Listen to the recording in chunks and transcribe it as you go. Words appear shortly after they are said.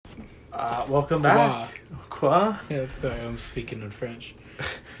Welcome back. Quoi? Yeah, sorry, I'm speaking in French.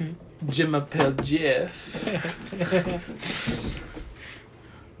 Je m'appelle Jeff.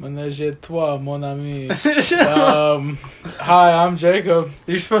 Menage toi, mon ami. Hi, I'm Jacob.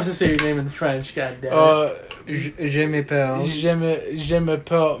 You're supposed to say your name in French, goddammit. Je m'appelle. Je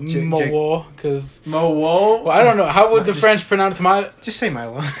m'appelle Mowo, because... Mo-wo? Well, I don't know. How would the Just- French pronounce Milo? Just say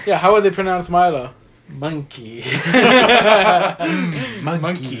Milo. Yeah, how would they pronounce Milo? Monkey.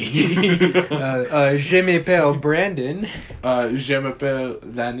 Monkey. Je m'appelle Brandon. Je m'appelle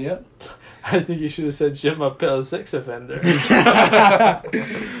Daniel. I think you should have said Je m'appelle sex offender. Hi,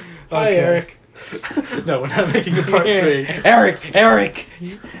 Okay. Eric. No, we're not making a part 3. Eric.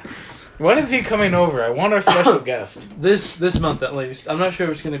 When is he coming over? I want our special guest. This month at least. I'm not sure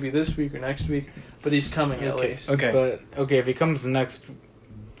if it's going to be this week or next week, but he's coming at least. Okay. But, okay, if he comes next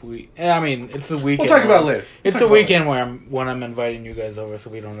week... I mean, it's the weekend. We'll talk about it later. It's the weekend when I'm inviting you guys over,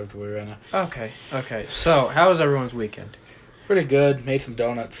 so we don't have to worry right now. Okay. So, how was everyone's weekend? Pretty good. Made some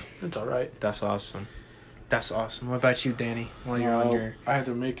donuts. It's alright. That's awesome. What about you, Danny? While you're on your... I had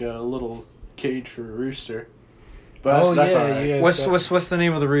to make a little cage for a rooster. But that's alright. you guys What's the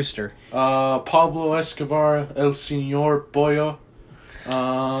name of the rooster? Pablo Escobar, El Señor Pollo.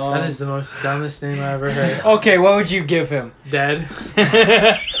 That is the most dumbest name I ever heard. Okay, what would you give him? Dead.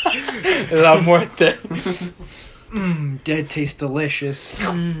 a lot more than... Dead tastes delicious.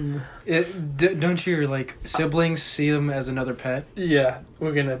 Mm. Don't your siblings see him as another pet? Yeah,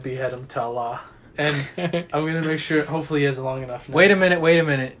 we're going to behead him to Allah. And I'm going to make sure, hopefully he has long enough. Now. Wait a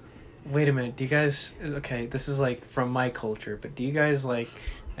minute. Do you guys... Okay, this is from my culture, but do you guys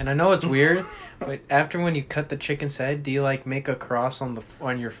and I know it's weird, but after when you cut the chicken's head, do you make a cross on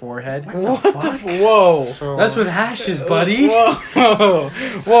your forehead? What the fuck? Whoa. So, That's what hash is, buddy. Whoa.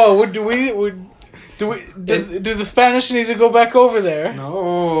 Do the Spanish need to go back over there?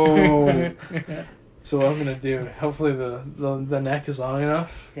 No. So what I'm gonna do? Hopefully the neck is long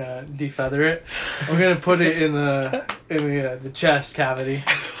enough. Gonna defeather it. I'm gonna put it in the chest cavity,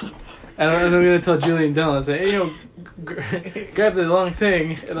 and I'm gonna tell Julian Dillon, I say, hey, grab the long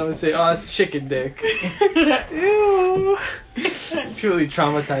thing, and I'm gonna say, oh, that's chicken dick. Ew. It's really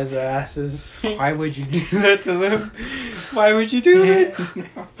traumatize their asses. why would you do that to them? Why would you do it?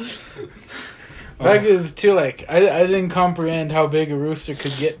 Fact is too I didn't comprehend how big a rooster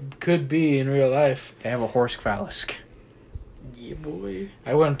could be in real life. They have a horse phallus. Yeah, boy.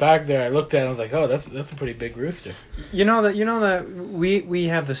 I went back there, I looked at it, I was like, oh, that's a pretty big rooster. You know that we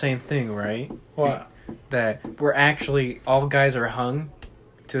have the same thing, right? What? That we're actually all guys are hung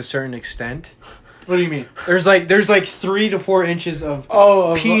to a certain extent. What do you mean? There's 3 to 4 inches of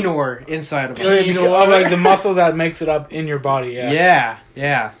penor inside of us. Like the muscle that makes it up in your body, Yeah.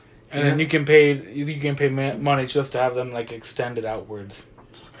 And then you can pay money just to have them extended outwards.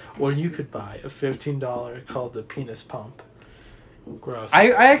 Or you could buy a $15 called the penis pump. Gross.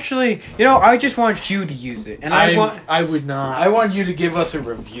 I actually, I just want you to use it, and I would not. I want you to give us a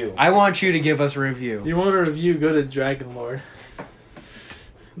review. I want you to give us a review. You want a review? Go to Dragon Lord.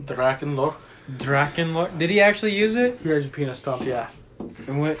 Drakenlord. Drakenlord, did he actually use it? He has a penis pump, yeah.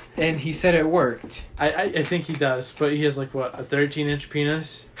 And he said it worked. I think he does, but he has a 13-inch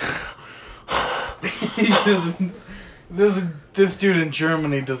penis. This dude in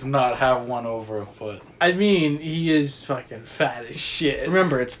Germany does not have one over a foot. I mean, he is fucking fat as shit.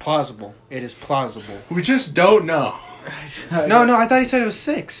 Remember, it's plausible. It is plausible. We just don't know. No, I thought he said it was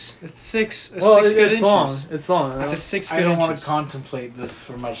 6. It's 6. Well, six good it's long. inches. It's long. It's a 6 good I don't inches. want to contemplate this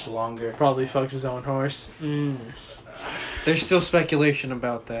for much longer. Probably fucked his own horse. There's still speculation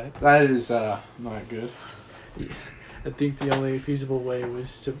about that. That is not good. I think the only feasible way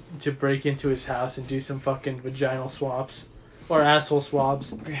was to break into his house and do some fucking vaginal swabs. Or asshole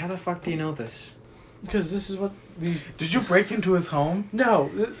swabs. Wait, how the fuck do you know this? Because this is what these... Did you break into his home?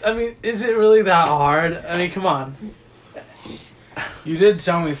 No. I mean, is it really that hard? I mean, come on. You did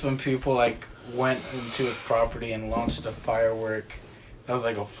tell me some people went into his property and launched a firework. That was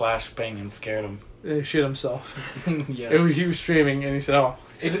like a flashbang and scared him. He shit himself. Yeah. He was streaming and he said, oh,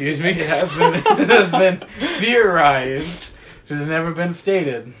 excuse me? It has been theorized. It has never been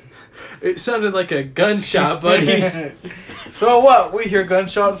stated. It sounded like a gunshot, buddy. So what? We hear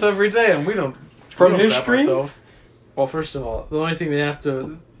gunshots every day and we don't... From we don't history? crap ourselves. Well, first of all, the only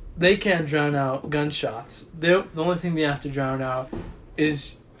thing they can't drown out gunshots. The only thing they have to drown out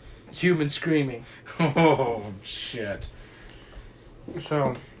is human screaming. Oh, shit.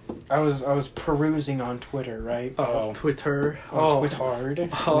 So, I was perusing on Twitter, right? Oh. Twitter. On Twitter.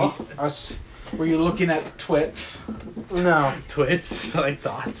 Oh. Were you looking at twits? No, Twits? It's like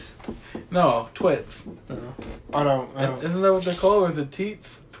thoughts. No, twits. I don't. Isn't that what they're called? Or is it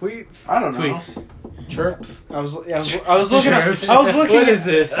teats? tweets, I don't know. Tweets. chirps. I was looking at Chirps. what is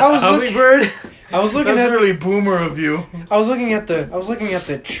this? I was looking- Hummingbird? I was looking That's at really boomer of you. I was looking at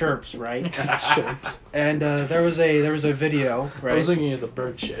the chirps, right? Chirps. And there was a video, I right? was looking at the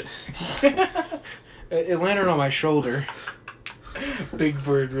bird shit. It landed on my shoulder. Big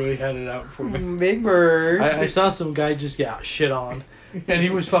Bird really had it out for me. Big Bird. I saw some guy just get shit on, and he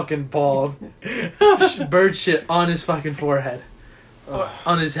was fucking bald. Bird shit on his fucking forehead.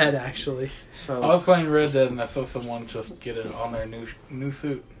 On his head, actually. I was So playing Red Dead and I saw someone just get it on their new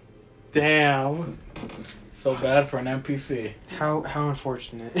suit. Damn. Felt bad for an NPC. how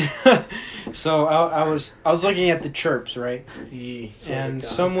unfortunate. So I was looking at the chirps, right? And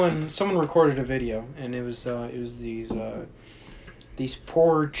God. someone recorded a video, and it was these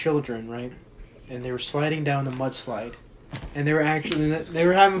poor children, right? And they were sliding down the mudslide, and they were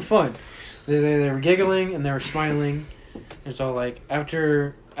having fun. They were giggling and they were smiling. It's all like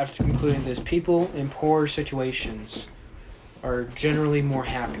after concluding this, people in poor situations are generally more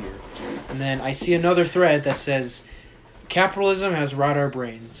happier. And then I see another thread that says, "Capitalism has rot our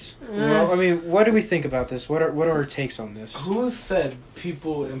brains." Well, I mean, what do we think about this? What are our takes on this? Who said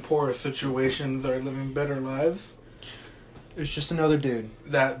people in poor situations are living better lives? It's just another dude.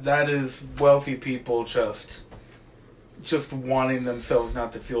 That is wealthy people just wanting themselves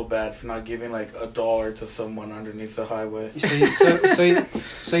not to feel bad for not giving like $1 to someone underneath the highway.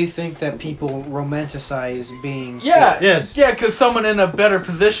 So you think that people romanticize being Yeah, Yes. yeah, because someone in a better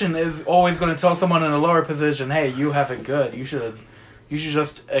position is always going to tell someone in a lower position, "Hey, you have it good. You should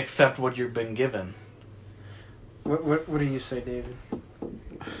just accept what you've been given." What do you say, David?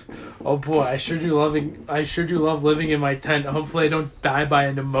 Oh boy, I sure do love living in my tent. Hopefully I don't die by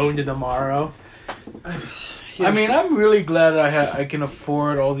a pneumonia tomorrow. I mean, I'm really glad I can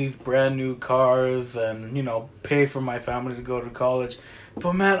afford all these brand new cars and, pay for my family to go to college.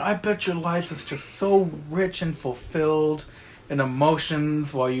 But man, I bet your life is just so rich and fulfilled in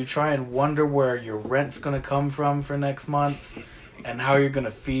emotions while you try and wonder where your rent's going to come from for next month and how you're going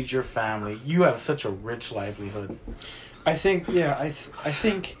to feed your family. You have such a rich livelihood. I think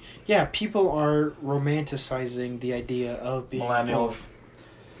people are romanticizing the idea of being Millennials.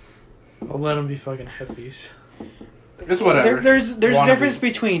 I'll let them be fucking hippies. It's whatever. There's a Wannabe. difference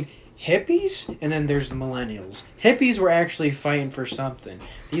between hippies and then there's millennials. Hippies were actually fighting for something.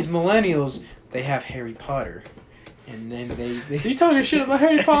 These millennials, they have Harry Potter, and then Are you talking shit about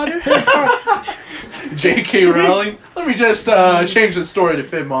Harry Potter? J.K. Rowling. Let me just change the story to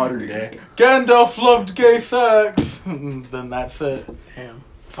fit modern day. Gandalf loved gay sex. Then that's it. Damn.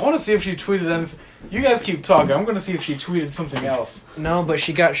 I want to see if she tweeted anything. You guys keep talking. I'm going to see if she tweeted something else. No, but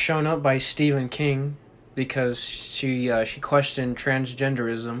she got shown up by Stephen King because she questioned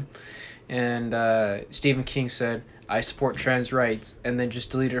transgenderism, and Stephen King said, "I support trans rights," and then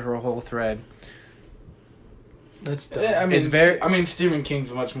just deleted her whole thread. That's dumb. I mean, It's very- I mean, Stephen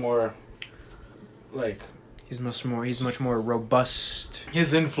King's much more, like, He's much more robust.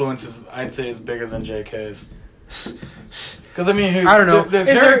 his influence is, I'd say, is bigger than JK's. Because I mean, I don't know.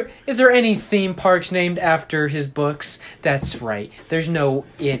 there's Is there any theme parks named after his books? That's right. There's no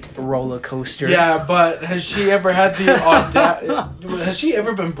It roller coaster. Yeah, but has she ever had the has she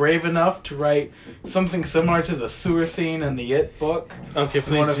ever been brave enough to write something similar to the sewer scene in the It book? Okay,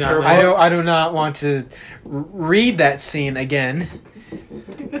 please One of do her not. I do not want to read that scene again.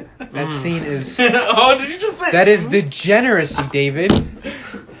 That scene is Oh, did you just say that is degeneracy, David.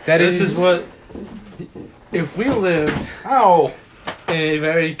 This is what. If we lived Ow. in a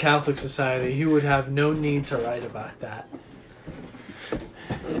very Catholic society, he would have no need to write about that.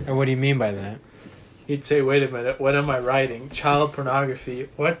 What do you mean by that? He'd say, "Wait a minute, what am I writing? Child pornography?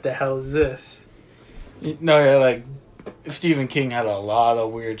 What the hell is this?" No, yeah, like Stephen King had a lot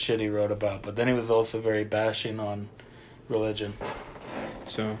of weird shit he wrote about, but then he was also very bashing on religion.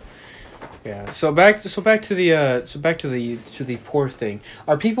 So, yeah. So back to the poor thing.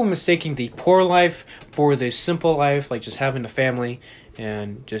 Are people mistaking the poor life for the simple life, like just having a family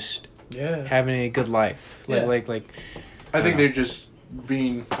and just Yeah. having a good life? Yeah. Like I think they're just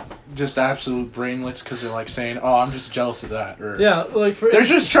being just absolute brainless because they're like saying, "Oh, I'm just jealous of that," or Yeah, like for they're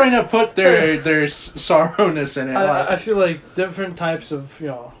just trying to put their sorrowness in it. I feel like different types of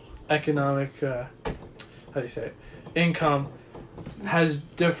economic how do you say it? Income has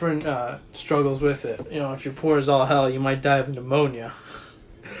different struggles with it. If you're poor as all hell, you might die of pneumonia.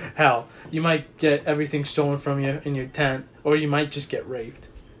 Hell, you might get everything stolen from you in your tent, or you might just get raped.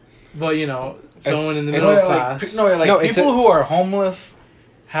 But someone in the middle class. People who are homeless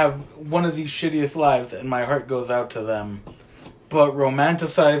have one of these shittiest lives, and my heart goes out to them. But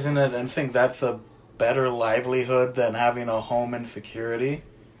romanticizing it and think that's a better livelihood than having a home and security,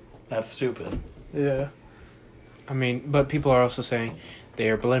 That's stupid. Yeah. I mean, but people are also saying they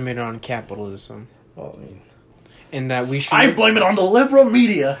are blaming it on capitalism, Well, I mean, and that we should. I blame it on the liberal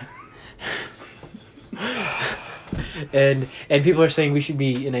media. and people are saying we should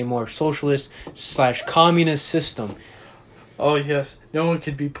be in a more socialist / communist system. oh yes, no one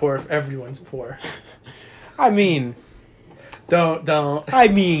could be poor if everyone's poor. I mean, Don't.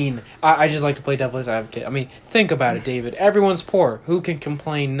 I just like to play devil's advocate. I mean, think about it, David. Everyone's poor. Who can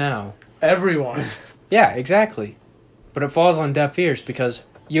complain now? Everyone. Yeah, exactly. But it falls on deaf ears because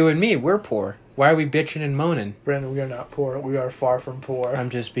you and me, we're poor. Why are we bitching and moaning? Brandon, we are not poor. We are far from poor. I'm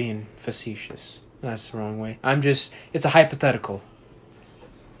just being facetious. That's the wrong way. It's a hypothetical.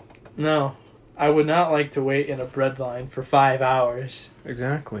 No. I would not like to wait in a bread line for 5 hours.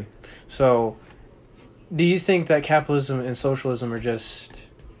 Exactly. So, do you think that capitalism and socialism are they're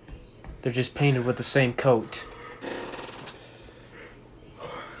just painted with the same coat?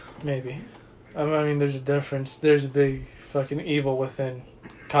 Maybe. I mean, there's a difference. There's a big fucking evil within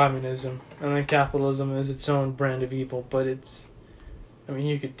communism. And then capitalism is its own brand of evil, but it's... I mean,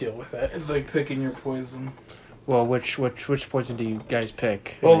 you could deal with it. It's like picking your poison. Well, which poison do you guys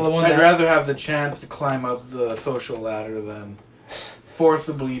pick? Well, the one I'd that- rather have the chance to climb up the social ladder than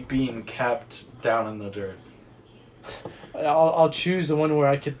forcibly being kept down in the dirt. I'll choose the one where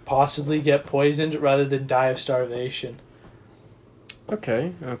I could possibly get poisoned rather than die of starvation.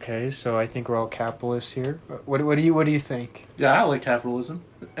 Okay. So I think we're all capitalists here. What do you think? Yeah, I like capitalism.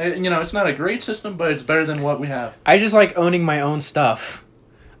 It's not a great system, but it's better than what we have. I just like owning my own stuff.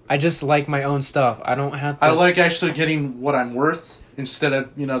 I just like my own stuff. I don't have to... I like actually getting what I'm worth instead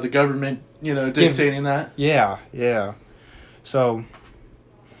of, the government, dictating that. Yeah. So,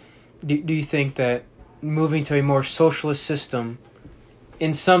 do you think that moving to a more socialist system,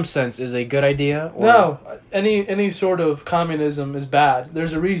 in some sense, is a good idea? Or... No. Any sort of communism is bad.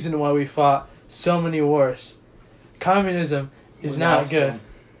 There's a reason why we fought so many wars. Communism is not good.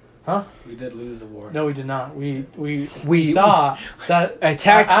 Huh? We did lose the war. No, we did not. We We thought that a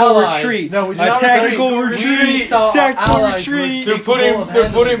tactical our allies- retreat. No, we did a not tactical retreat. retreat. We thought our Tactical allies were retreat. They're capable of putting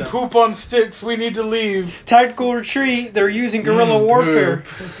handling them. poop on sticks. We need to leave. Tactical retreat. They're using guerrilla warfare.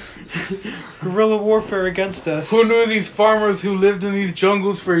 Guerrilla warfare against us. Who knew these farmers who lived in these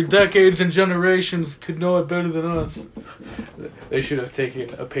jungles for decades and generations could know it better than us? They should have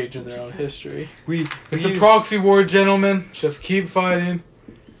taken a page in their own history. It's a proxy war, gentlemen. Just keep fighting.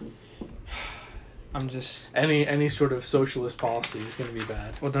 I'm just... Any sort of socialist policy is going to be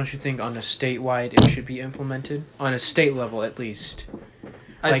bad. Well, don't you think on a statewide it should be implemented? On a state level, at least.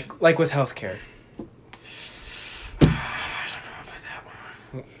 Like with healthcare.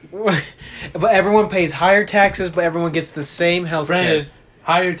 But everyone pays higher taxes, but everyone gets the same healthcare. Brandon,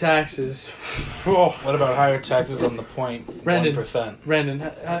 higher taxes. Oh, What about higher taxes on the 0.1%? Brandon,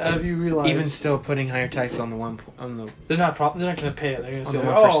 have you realized Even still, putting higher taxes on the they're not going to pay it? They're going to on say,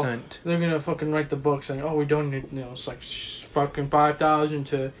 the oh, 1%. they're going to fucking write the book saying, oh, we donated, it's like fucking $5,000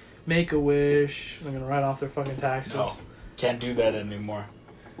 to Make-A-Wish. They're going to write off their fucking taxes. No, can't do that anymore.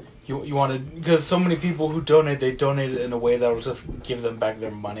 You want to, because so many people who donate, they donate it in a way that will just give them back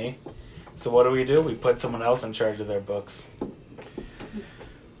their money. So what do? We put someone else in charge of their books.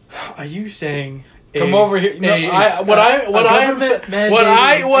 Are you saying? Come over here. No, what I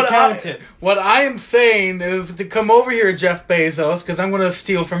am saying is to come over here, Jeff Bezos, because I'm going to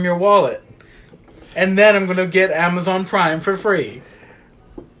steal from your wallet, and then I'm going to get Amazon Prime for free.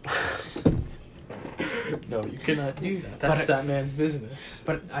 No, you cannot do that. That's that man's business.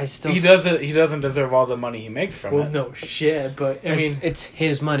 But I still... He doesn't. He doesn't deserve all the money he makes from Well, it. no shit, but I mean, It's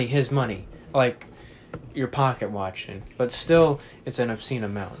his money. Like, your pocket watching. But still, it's an obscene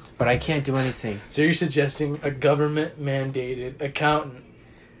amount. But I can't do anything. so you're suggesting a government-mandated accountant?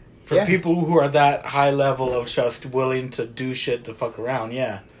 For people who are that high level of just willing to do shit to fuck around,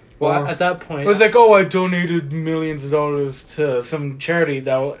 yeah. Well, Or- at that point, It was like, oh, I donated millions of dollars to some charity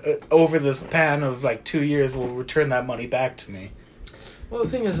that will, over this span of like 2 years, will return that money back to me. well, the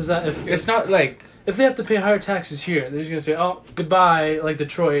thing is that It's not like... if they have to pay higher taxes here, they're just gonna say, "Oh, goodbye," like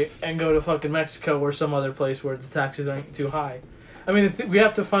Detroit, and go to fucking Mexico or some other place where the taxes aren't too high. I mean, we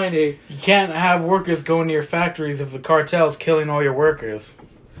have to find a. You can't have workers going to your factories if the cartel's killing all your workers.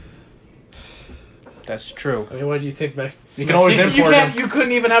 That's true. I mean, what do you think, Mex? You can always import them. You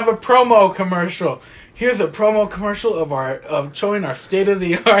couldn't even have a promo commercial. Here's a promo commercial of showing our state of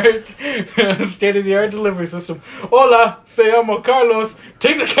the art delivery system. Hola, se llamo Carlos.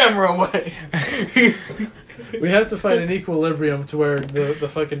 Take the camera away. We have to find an equilibrium to where the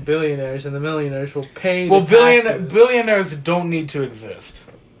fucking billionaires and the millionaires will pay. Well, the taxes. billionaires don't need to exist.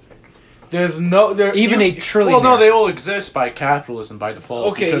 There's no there Even a trillionaire. Well, no, they all exist by capitalism by default.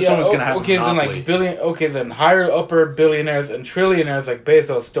 Okay, because yeah, someone's gonna have okay, a then monopoly. like billion. Okay, then higher upper billionaires and trillionaires like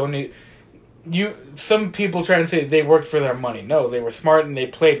Bezos don't need. Some people try and say they worked for their money. No, they were smart and they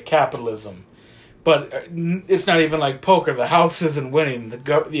played capitalism. But it's not even like poker. The house isn't winning.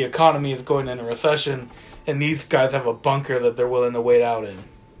 The economy is going into recession, and these guys have a bunker that they're willing to wait out in.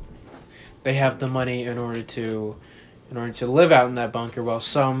 They have the money in order to live out in that bunker, while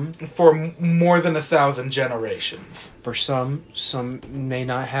some, For more than 1,000 generations. for some may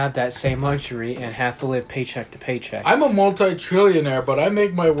not have that same luxury and have to live paycheck to paycheck. I'm a multi-trillionaire, but I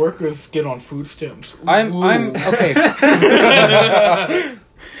make my workers get on food stamps. I'm Ooh. okay.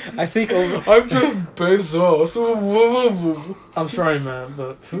 I think I'm just Bezos. I'm sorry, man,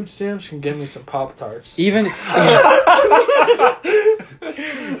 but food stamps can get me some Pop Tarts. even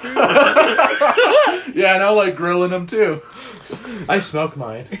Yeah, and I like grilling them too. I smoke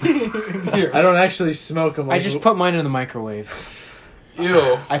mine. I don't actually smoke them. I just put mine in the microwave.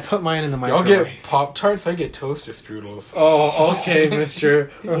 Ew. I put mine in the Y'all microwave. get Pop-Tarts? I get toaster strudels. Oh, okay, Mr.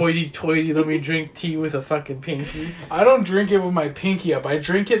 Hoity-toity, let me drink tea with a fucking pinky. I don't drink it with my pinky up. I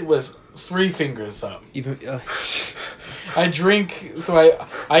drink it with 3 fingers up. Even I drink, so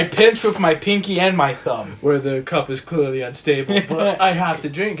I pinch with my pinky and my thumb. Where the cup is clearly unstable, but I have to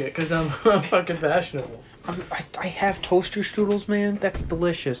drink it because I'm fucking fashionable. I have toaster strudels, man. That's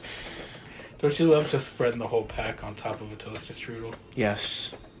delicious. Don't you love to spread the whole pack on top of a toaster strudel?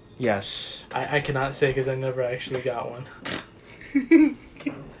 Yes. I cannot say because I never actually got one.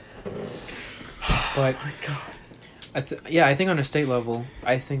 But Oh my God. I think on a state level,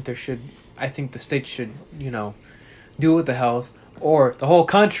 I think the state should, do it with the health, or the whole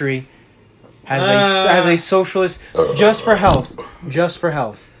country has a socialist just for health.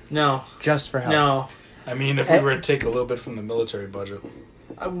 No. No. I mean, if we were to take a little bit from the military budget.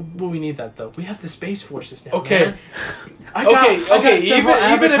 Well, we need that though. We have the space forces now. Okay. Man. I got several even if we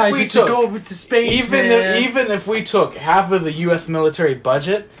advertisements to took go over to space, man. even if we took half of the U.S. military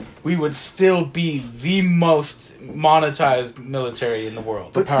budget, we would still be the most monetized military in the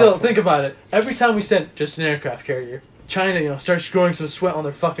world. But still, think about it. Every time we send just an aircraft carrier, China, starts growing some sweat on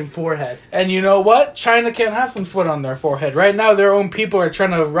their fucking forehead. And you know what? China can't have some sweat on their forehead. Right now, their own people are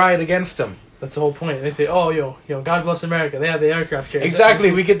trying to riot against them. That's the whole point. They say, "Oh, God bless America. They have the aircraft carriers."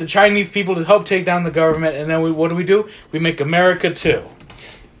 Exactly. We get the Chinese people to help take down the government, and then what do? We make America 2.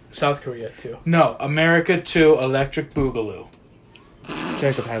 South Korea too. No, America 2 Electric Boogaloo.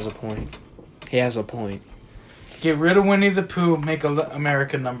 Jacob has a point. He has a point. Get rid of Winnie the Pooh, make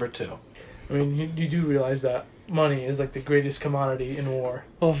America number 2. I mean, you do realize that money is like the greatest commodity in war.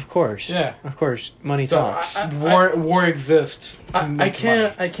 Well, of course. Yeah. Of course. Money So, talks. War exists. to I make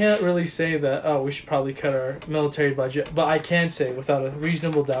can't money. I can't really say that we should probably cut our military budget, but I can say without a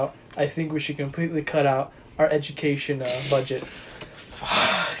reasonable doubt I think we should completely cut out our education budget.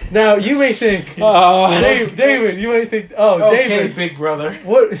 Now you may think, David, you may think, Okay, David, big brother.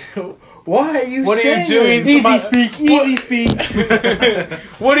 what? Why are you? What are you saying doing? this? Easy speak.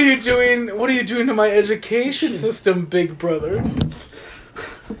 What are you doing? What are you doing to my education system, big brother?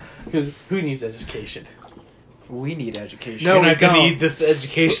 Because who needs education? We need education. No, You're we not gonna don't. need this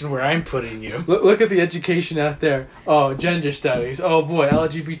education where I'm putting you. Look at the education out there. Oh, gender studies. Oh boy,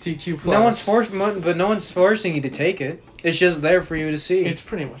 LGBTQ+. No one's forcing you to take it. It's just there for you to see. It's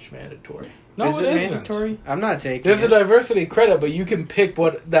pretty much mandatory. No, Is it it isn't. mandatory? I'm not taking There's a it. diversity credit, but you can pick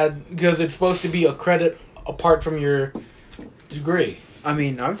because it's supposed to be a credit apart from your degree. I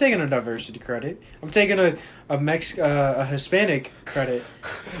mean, I'm taking a diversity credit. I'm taking a Hispanic credit.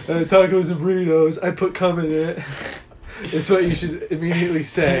 Tacos and burritos. I put cum in it. It's what you should immediately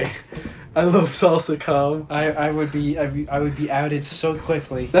say. I love salsa cum. I would be outed so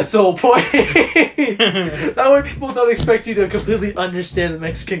quickly. That's the whole point. That way people don't expect you to completely understand the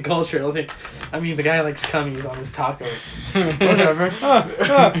Mexican culture. They'll think, I mean, the guy likes cummies on his tacos. Whatever.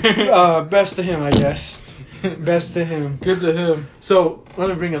 Best to him, I guess. Best to him. Good to him. So, let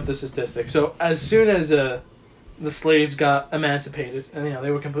me bring up the statistic. So, as soon as the slaves got emancipated, and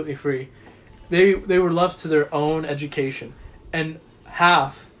they were completely free, they were left to their own education, and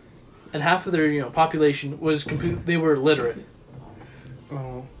half of their population was they were literate.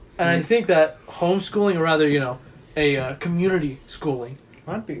 Oh, And I think that homeschooling, or rather, a community schooling,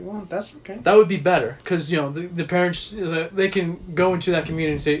 that's okay. that would be better, because the parents, they can go into that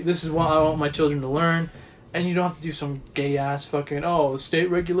community and say, this is what I want my children to learn, and you don't have to do some gay ass fucking state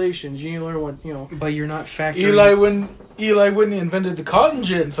regulations. You need to learn what But you're not factoring. Eli Whitney invented the cotton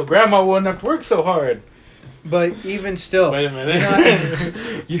gin, so Grandma wouldn't have to work so hard. But even still, Wait a minute.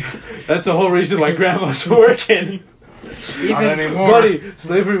 That's the whole reason why grandma's working. Not anymore. Buddy,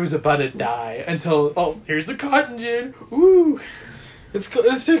 slavery was about to die until, here's the cotton gin. Woo! It's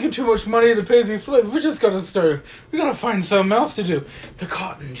taking too much money to pay these slaves. We just gotta start. We gotta find something else to do. The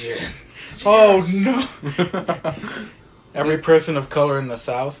cotton gin. Oh no! Every person of color in the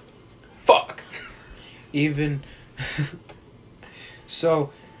South. Fuck. Even.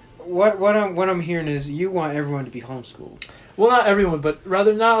 So, what I'm hearing is you want everyone to be homeschooled. Well, not everyone, but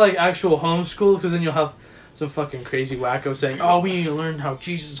rather not like actual homeschool, because then you'll have some fucking crazy wacko saying, we need to learn how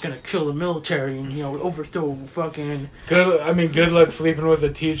Jesus is gonna kill the military and, overthrow fucking... Good luck sleeping with a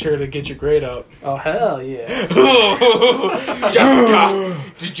teacher to get your grade up. Oh, hell yeah. Jessica,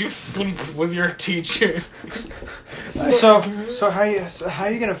 did you sleep with your teacher? So how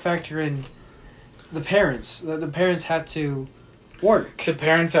are you gonna factor in the parents? The parents have to work. The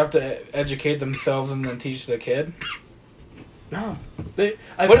parents have to educate themselves and then teach the kid? No.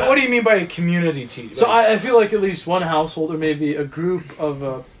 What do you mean by a community teacher? So I feel like at least one household or maybe a group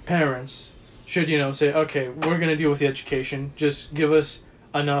of parents should, say, okay, we're going to deal with the education. Just give us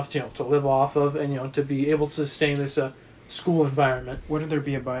enough to live off of and, to be able to sustain this school environment. Wouldn't there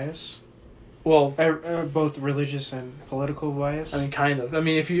be a bias? Well, both religious and political bias? I mean, kind of. I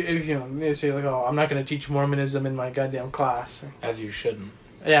mean, if they say, like, I'm not going to teach Mormonism in my goddamn class. As you shouldn't.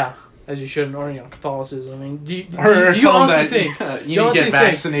 Yeah. As you shouldn't, or Catholicism. I mean, do you honestly think you need to get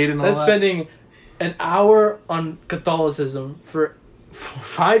vaccinated and all that? Spending an hour on Catholicism for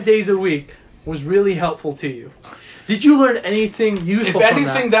 5 days a week was really helpful to you? Did you learn anything useful? If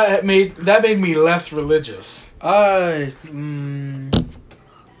anything, that made me less religious. I mean,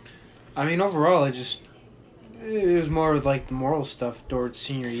 overall, it was more like the moral stuff towards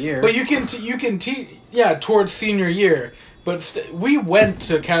senior year. But you can teach, towards senior year. But we went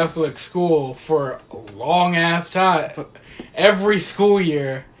to Catholic school for a long ass time, every school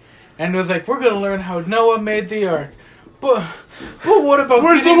year, and it was like, we're gonna learn how Noah made the ark. But what about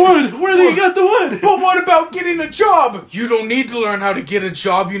where's the wood? Where do you got the wood? But what about getting a job? You don't need to learn how to get a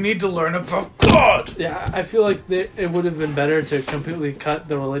job. You need to learn about God. Yeah, I feel like it would have been better to completely cut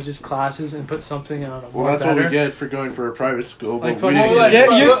the religious classes and put something on a more Well, that's better. what we get for going for a private school. Like, But we fucking-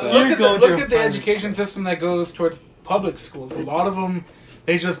 didn't Look at the education system that goes towards public schools. A lot of them,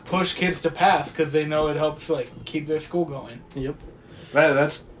 they just push kids to pass because they know it helps keep their school going. Yep.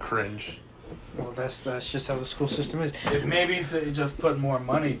 That's cringe. Well, that's just how the school system is. If maybe to just put more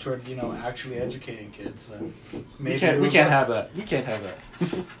money towards actually educating kids, then maybe We can't have that. We can't have that.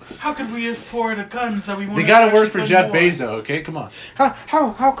 How could we afford a guns that we want? They gotta work for Jeff Bezos, okay? Come on.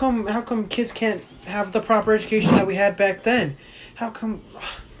 How come kids can't have the proper education that we had back then? How come?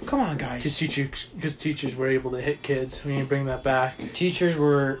 Come on, guys. Because teachers were able to hit kids. We need to bring that back. Teachers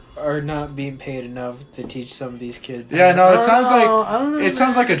are not being paid enough to teach some of these kids. Yeah, no, I it don't sounds know, like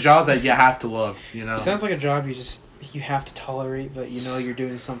sounds like a job that you have to love. It sounds like a job you have to tolerate, but you're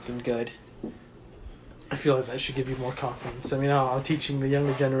doing something good. I feel like that should give you more confidence. I mean, I'm teaching the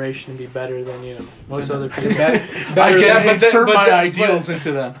younger generation to be better than most other people. I can insert my ideals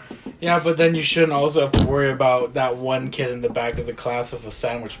into them. Yeah, but then you shouldn't also have to worry about that one kid in the back of the class with a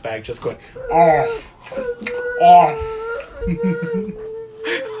sandwich bag just going, oh.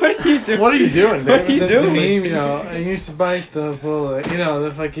 What are you doing? What are you doing? What are you doing? The meme, I used to bite the bullet.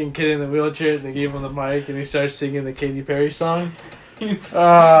 The fucking kid in the wheelchair. They gave him the mic and he started singing the Katy Perry song. We're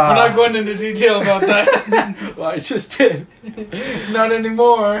not going into detail about that. Well, I just did. Not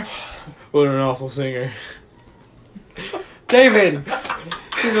anymore. What an awful singer. David,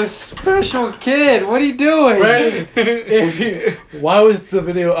 he's a special kid. What are you doing? Brandon, why was the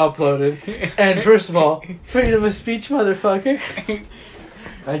video uploaded? And first of all, freedom of speech, motherfucker.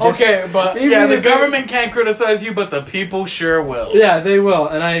 Okay, but the government can't criticize you, but the people sure will. Yeah, they will,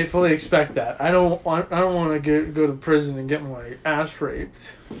 and I fully expect that. I don't want to go to prison and get my ass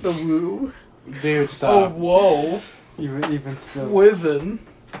raped. The woo. Dude, Oh, stop. whoa. Even still. Wizen.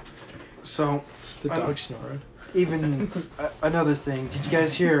 So, The dog snored. even another thing. Did you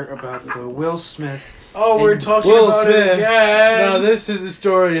guys hear about the Will Smith? Oh, we're talking Will about Smith. it again. No, this is a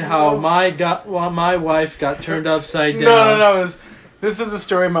story how my wife got turned upside down. No. This is a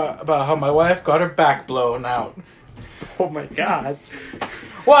story about how my wife got her back blown out. Oh my god.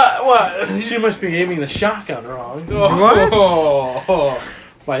 What? She must be aiming the shotgun wrong. Oh.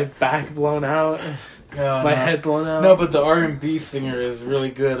 My back blown out. My head blown out. No, but the R&B singer is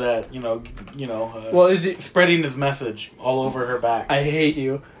really good at Well, is he? spreading his message all over her back. I hate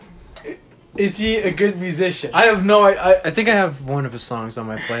you. Is he a good musician? I have no idea. I think I have one of his songs on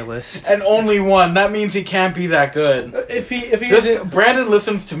my playlist. And only one. That means he can't be that good. If he Brandon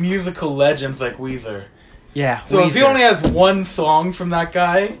listens to musical legends like Weezer. Yeah. So if he only has one song from that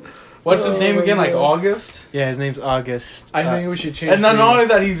guy, What's his name again? Like August? Yeah, his name's August. I think we should change. And then the- not only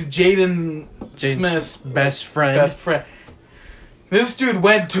that, he's Jaden Jaden's Smith's best friend. best friend. This dude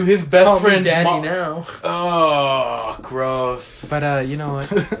went to his best Call me friend's daddy mom. now. Oh, gross. But you know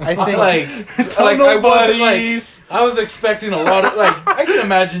what? I think I wasn't like I was expecting a lot of like I can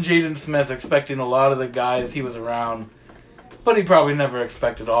imagine Jaden Smith expecting a lot of the guys he was around, but he probably never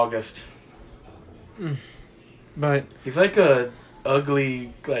expected August. But He's like a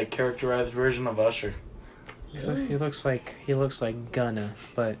ugly, like characterized version of Usher. he looks like Gunna,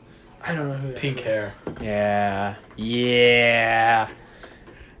 but I don't know who that Pink is. hair. yeah.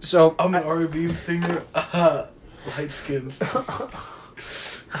 So I'm an R&B singer. Light skins.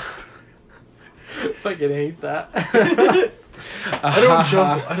 Fucking hate that.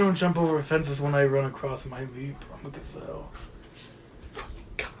 I don't jump over fences when I run across my leap. I'm a gazelle.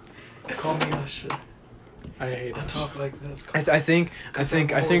 Call me Usher. I hate I it. talk like this. I think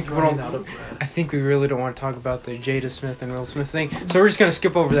running out of breath. I think we really don't want to talk about the Jada Smith and Will Smith thing, so we're just gonna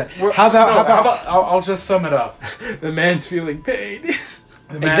skip over that. We're- How about I'll just sum it up. The man's feeling pain.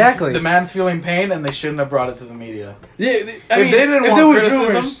 Exactly. The man's feeling pain, and they shouldn't have brought it to the media. Yeah, If they didn't want there was criticism-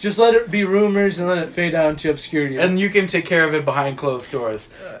 rumors, just let it be rumors and let it fade out into obscurity. And you can take care of it behind closed doors.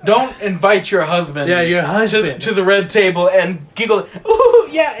 Don't invite your husband. Yeah, your husband. to the red table and giggle. Ooh,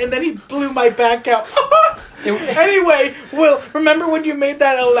 yeah, and then he blew my back out. Anyway, Will, remember when you made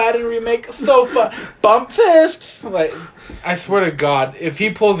that Aladdin remake? So fun. Bump fists. Like, I swear to God, if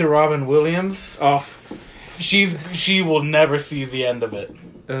he pulls a Robin Williams, off. she will never see the end of it.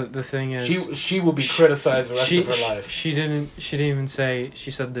 the thing is She will be criticized the rest of her life. She didn't even say.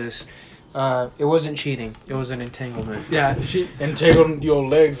 She said this. It wasn't cheating. It was an entanglement. Yeah, she Entangled your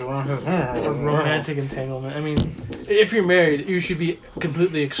legs around a her. romantic entanglement. I mean, if you're married, you should be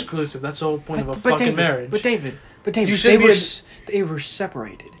completely exclusive. That's the whole point of a fucking David, marriage. But David, You should be they were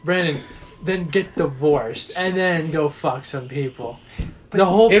separated. Brandon, then get divorced and then go fuck some people. The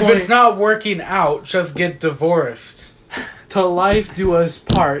whole If point it's not working out, just get divorced. to life do us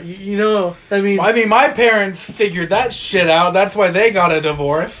part. You know, I mean, My parents figured that shit out. That's why they got a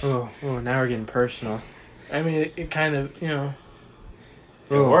divorce. Oh, now we're getting personal. I mean, it kind of, you know,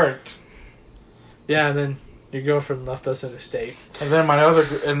 It worked. yeah. And then your girlfriend left us in a state. And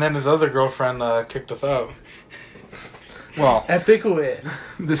then his other girlfriend kicked us out. Well, Epic win.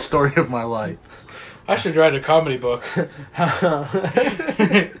 the story of my life. I should write a comedy book. How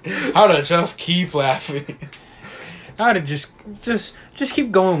to just keep laughing. How to just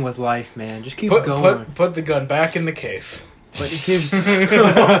keep going with life, man. Just keep going. Put the gun back in the case. But here's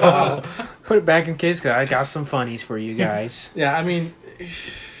put it back in case, cause I got some funnies for you guys. Yeah, I mean,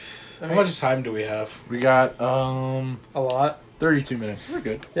 How much time do we have? We got a lot. 32 minutes. We're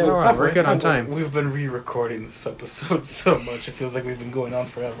good. Yeah, All right, we're good on time. We've been re-recording this episode so much. It feels like we've been going on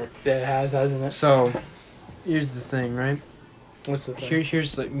forever. Yeah, it has, hasn't it? So, here's the thing, right? What's the thing?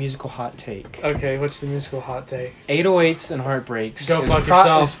 Here's the musical hot take. Okay, what's the musical hot take? 808s and Heartbreaks Go is fuck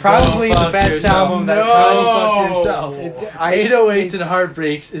yourself. is probably Go the fuck best yourself. album that Go fuck yourself. 808s and it's-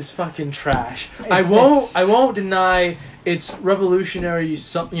 Heartbreaks is fucking trash. It's- I won't deny its revolutionary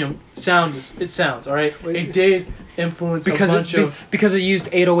sound. It sounds all right. It did influence a bunch of, because it used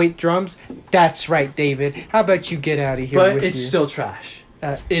 808 drums. That's right, David. How about you get out of here but with it's you? still trash.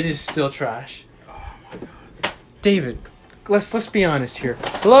 It is still trash. David, let's be honest here.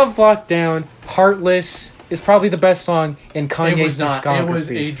 Love Lockdown, Heartless is probably the best song in It Kanye's was not. discography. It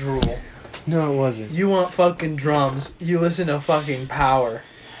was a drool. No, it wasn't. You want fucking drums? You listen to fucking Power.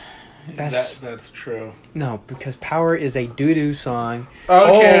 That's true. No, because Power is a doo-doo song.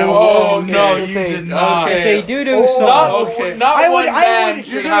 Okay. Oh, no, It's you a- did not. okay. It's a doo-doo Oh, song. not Okay. not I one would- man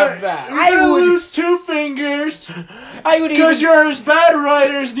should have that. You're gonna I would- lose 2 fingers I would even... because you're as bad a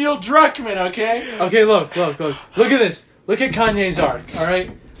writer as Neil Druckmann. Okay. Okay. Look at this. Look at Kanye's arc. All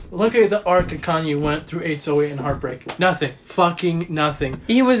right. Look at the arc that Kanye went through 808 and Heartbreak. Nothing. Fucking nothing.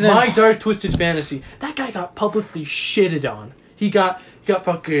 He was in... My Dark Twisted Fantasy. That guy got publicly shitted on. He got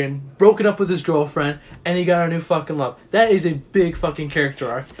fucking broken up with his girlfriend, and he got a new fucking love. That is a big fucking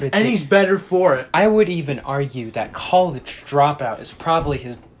character arc, But and he's better for it. I would even argue that College Dropout is probably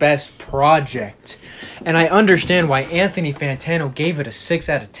his best project. And I understand why Anthony Fantano gave it a 6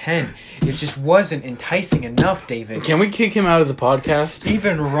 out of 10. It just wasn't enticing enough, David. Can we kick him out of the podcast?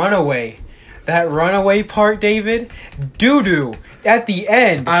 Even Runaway. That Runaway part, David, doo-doo. At the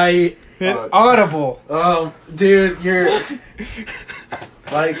end, audible. Dude, you're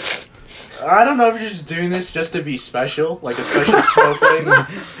like, I don't know if you're just doing this just to be special, like a special snowflake,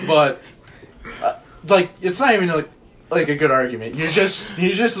 but like, it's not even like like a good argument. You're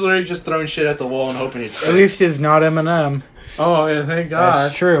just literally just throwing shit at the wall and hoping it's At least it's not Eminem. Oh, yeah, thank God.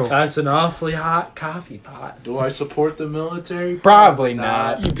 That's true. That's an awfully hot coffee pot. Do I support the military? Probably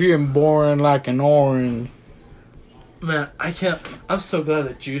not. You being boring like an orange. Man, I can't. I'm so glad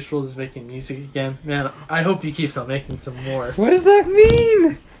that Juice WRLD is making music again. Man, I hope he keeps on making some more. What does that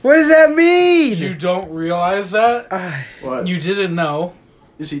mean? What does that mean? You don't realize that? What? You didn't know?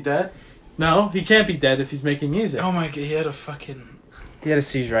 Is he dead? No, he can't be dead if he's making music. Oh my god, he had a fucking... He had a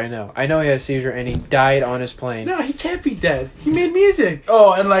seizure, I know. I know he had a seizure and he died on his plane. No, he can't be dead. He made music.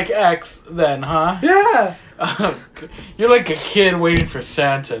 Oh, and like X then, huh? Yeah. You're like a kid waiting for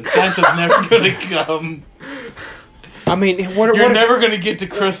Santa, and Santa's never gonna come. I mean, You're never gonna get to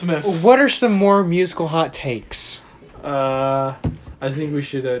Christmas. what are some more musical hot takes? I think we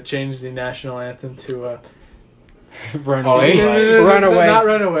should change the national anthem to Run Oh, away. yeah. Run away. Not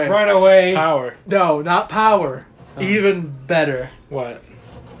run away. Run away. Power. No, not power. Even better. What?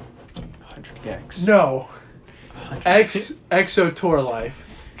 100 Gex. No. EXO Tour Life.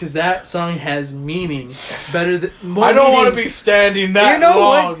 Because that song has meaning. Better than more. I don't want to meaning- be standing that You know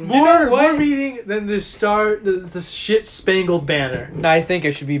what? long. more meaning than the shit spangled banner. No, I think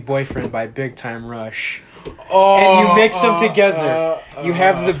it should be Boyfriend by Big Time Rush. Oh, And you mix them together. You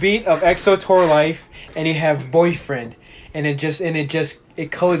have the beat of EXO Tour Life and you have Boyfriend. And it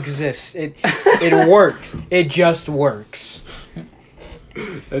coexists. It works. It just works.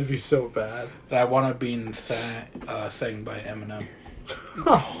 That'd be so bad. I want to be sang by Eminem.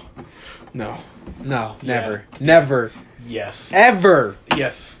 No. No, never. Never. Yes. Ever.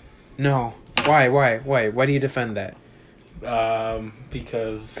 Yes. No. Why? Why do you defend that?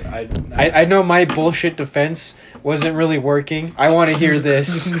 Because I know my bullshit defense wasn't really working. I want to hear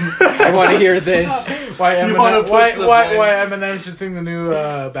this. I want to hear this. why wanna Eminem? push the Why blame. Eminem should sing the new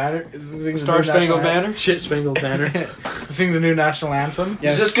banner? Sing the Star new Spangled national Banner? Shit spangled banner. anthem? Sing the new national anthem.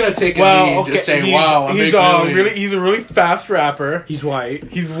 Yes. He's just gonna take a knee Well, and okay, just say, he's, "Wow, I'm he's making really he's a really fast rapper. He's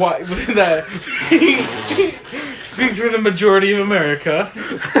white. He's white. That speaks for the majority of America.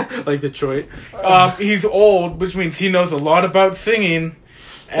 Like Detroit. He's old, which means he knows a lot about singing.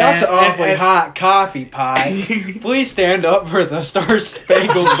 That's And- awfully and- hot coffee pie. Please stand up for the Star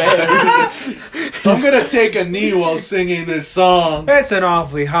Spangled Banner. I'm gonna take a knee while singing this song." That's an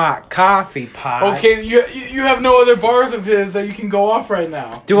awfully hot coffee pie. Okay, you have no other bars of his that you can go off right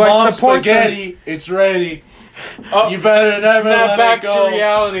now. Do Mom, I support spaghetti? It's ready. Up, You better never snap let back it go. to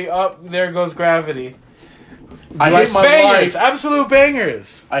reality. Up there goes gravity. I hit my Bangers, wife. absolute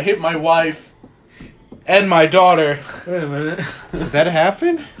bangers, I hit my wife. and my daughter. Wait a minute. Did that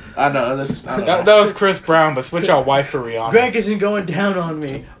happen? I know this. I don't know. That was Chris Brown, but switch out wife for Rihanna. Greg isn't going down on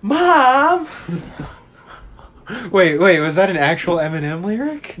me. Mom! Wait, was that an actual Eminem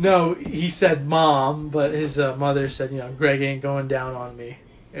lyric? No, he said mom, but his mother said, Greg ain't going down on me.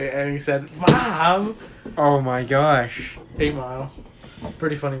 And he said, Mom! Oh my gosh. 8 Mile.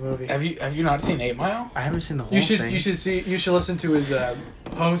 Pretty funny movie. Have you not seen 8 Mile? I haven't seen the whole You should thing. you should listen to his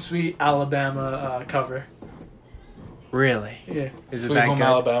Home Sweet Alabama cover. Really? Yeah. Is it Sweet that Home good?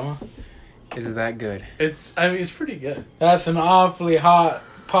 Alabama. Is it that good? It's pretty good. That's an awfully hot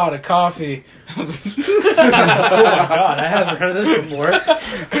pot of coffee. Oh my god, I haven't heard of this before.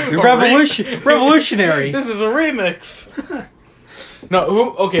 Revolutionary. This is a remix. No,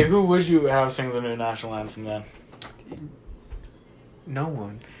 who would you have sing the new national anthem then? No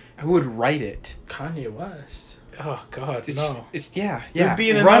one. Who would write it? Kanye West. Oh God, It's, no. It's yeah. You'd be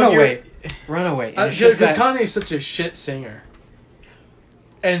in an Runaway. Runaway. And it's just Because that- Kanye's such a shit singer.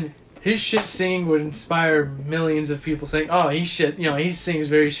 And his shit singing would inspire millions of people saying, "Oh, he's shit. He sings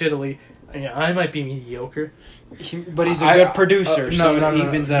very shittily. I might be mediocre." but he's a good producer, so it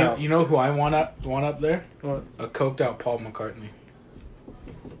evens no. out. You know who I want up there? What? A coked out Paul McCartney.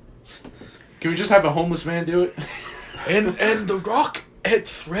 Can we just have a homeless man do it? And the rock,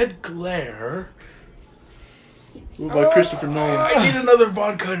 it's red glare. Ooh, by Christopher Nolan. I need another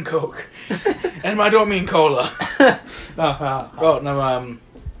vodka and coke, and I don't mean cola. Oh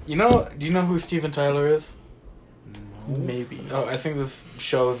no, do you know who Steven Tyler is? Maybe. Oh, I think this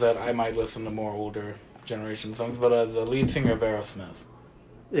shows that I might listen to more older generation songs, but as a lead singer of Aerosmith.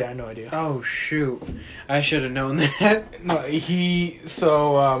 Yeah, I have no idea. Oh shoot! I should have known that. No, there's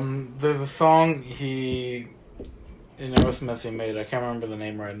a song in Aerosmith he made. I can't remember the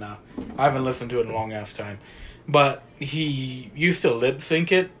name right now. I haven't listened to it in a long ass time. But he used to lip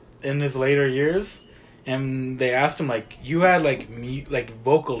sync it in his later years, and they asked him you had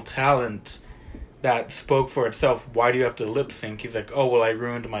vocal talent that spoke for itself. Why do you have to lip sync? He's like, oh well, I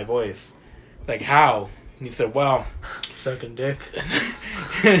ruined my voice. Like how? And he said, well, Sucking dick.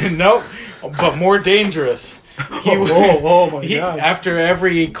 nope, but more dangerous. Oh my he, god. after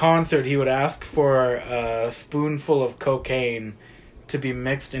every concert, he would ask for a spoonful of cocaine to be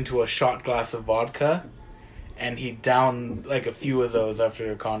mixed into a shot glass of vodka, and he'd down like a few of those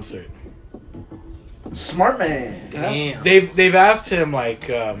after a concert. Smart man. Damn. They've asked him like,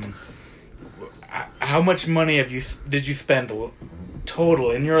 how much money did you spend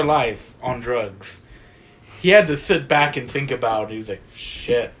total in your life on drugs? He had to sit back and think about it. He was like,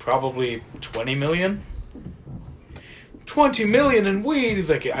 shit, probably 20 million? 20 million in weed? He's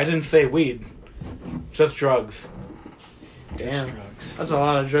like, I didn't say weed. Just drugs. Damn. Drugs. That's a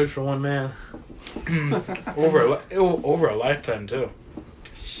lot of drugs for one man. over a lifetime, too.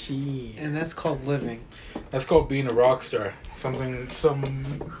 Shit. And that's called living. That's called being a rock star. Something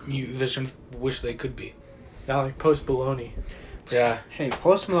some musicians wish they could be. Yeah, like Post Baloney. Yeah. Hey,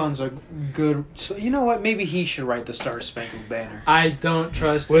 Post Malone's a good. So you know what? Maybe he should write the Star Spangled Banner. I don't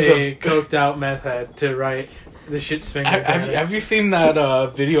trust Was a coked out meth head to write the shit spangled banner. Have you seen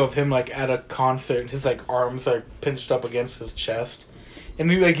that video of him like at a concert? His like arms are pinched up against his chest, and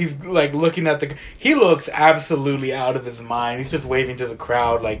he's looking at the. He looks absolutely out of his mind. He's just waving to the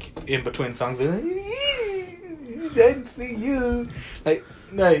crowd like in between songs. I see you.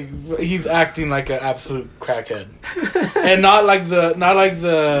 Like he's acting like an absolute crackhead, and not like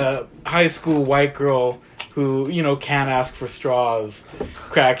the high school white girl who can't ask for straws.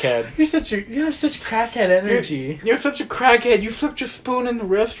 Crackhead. You have such crackhead energy. You're such a crackhead. You flipped your spoon in the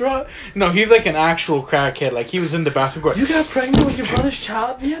restaurant. No, he's like an actual crackhead. Like he was in the bathroom going. You got pregnant with your brother's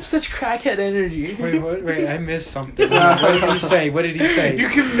child. You have such crackhead energy. Wait, I missed something. What did he say? What did he say? You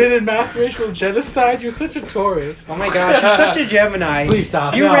committed mass racial genocide. You're such a Taurus. Oh my gosh, you're such a Gemini. Please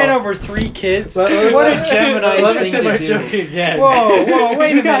stop. You No. ran over 3 kids. What a Gemini Let me thing say to my do. joke again. Whoa,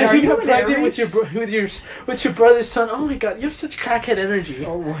 wait a minute. Are you you got an pregnant Aries? with your brother's son? Oh my god, you have such crackhead energy.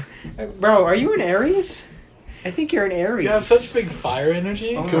 Oh, bro, are you an Aries? I think you're an Aries. You have such big fire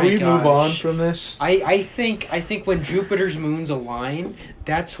energy. Oh Can my we move on gosh. from this? I think when Jupiter's moons align,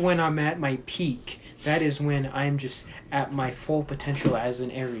 that's when I'm at my peak. That is when I'm just at my full potential as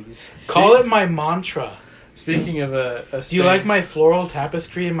an Aries. Call it my mantra. Speaking of a Do you like my floral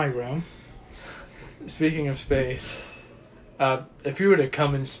tapestry in my room? Speaking of space, if you were to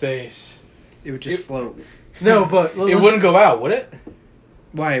come in space, It would just float. no, but It wouldn't go out, would it?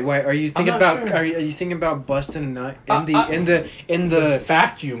 Why? Are you thinking not about? sure. Are you thinking about busting a nut in the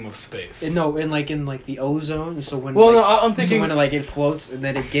Vacuum of space. in the ozone? So when Well, like, no, I'm thinking. so when it floats and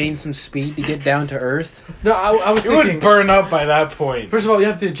then it gains some speed to get down to Earth. No, I was It thinking. would burn up by that point. First of all, you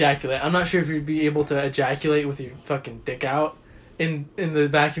have to ejaculate. I'm not sure if you'd be able to ejaculate with your fucking dick out in the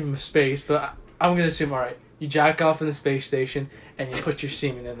vacuum of space, but I'm gonna assume, all right, you jack off in the space station and you put your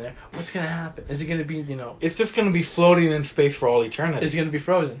semen in there. What's gonna happen? Is it gonna be, It's just going to be floating in space for all eternity. is it gonna be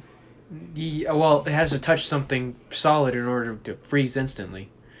frozen? Well, it has to touch something solid in order to freeze instantly.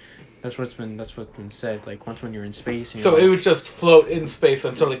 That's what's been said. Like once when you're in space. And So you're it would just float in space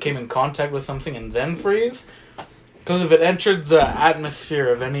until it came in contact with something and then freeze? Because if it entered the atmosphere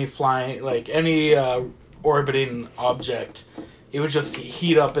of any orbiting object, it would just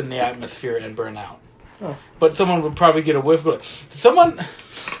heat up in the atmosphere and burn out. Oh. But someone would probably get a whiff. But Let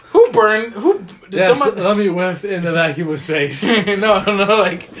me whiff in the vacuum of space.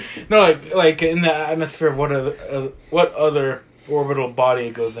 like in the atmosphere of what other orbital body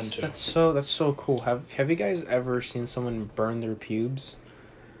it goes into. That's so cool. Have you guys ever seen someone burn their pubes?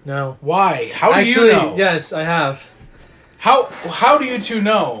 No. Why? How do Actually, you know? yes, I have. How do you two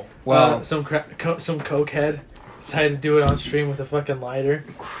know? Well, some cokehead decided to do it on stream with a fucking lighter.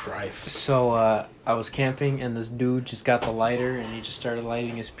 Christ. so I was camping and this dude just got the lighter and he just started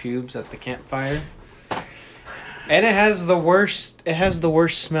lighting his pubes at the campfire. And it has the worst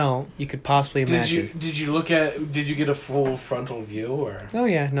smell you could possibly imagine. Did you get a full frontal view or Oh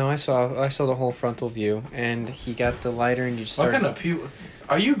yeah, no, I saw the whole frontal view, and he got the lighter and you just what started. kind of pew?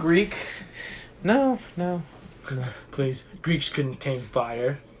 Are you Greek? No. Please, Greeks couldn't tame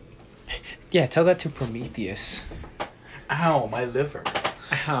fire. Yeah, tell that to Prometheus. Ow, my liver.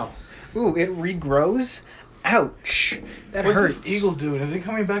 Ow. Ooh, it regrows? Ouch. That What's hurts. this eagle doing? Is he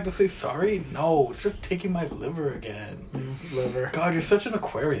coming back to say sorry? No, it's just taking my liver again. Liver. God, you're such an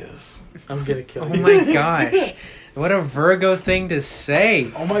Aquarius. I'm gonna kill Oh you. my gosh. What a Virgo thing to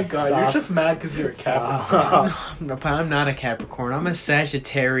say. Oh my God, Stop. you're just mad because you're a Capricorn. I'm not a Capricorn. I'm a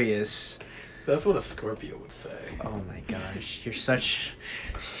Sagittarius. That's what a Scorpio would say. Oh my gosh. You're such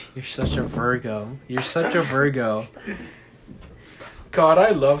a Virgo. You're such a Virgo. God,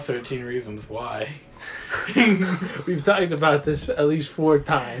 I love 13 Reasons Why. We've talked about this at least 4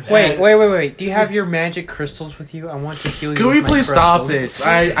 times. Wait. Do you have your magic crystals with you? I want to heal you. Can with we my please stop crystals. this?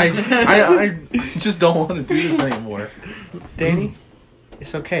 I just don't want to do this anymore. Danny,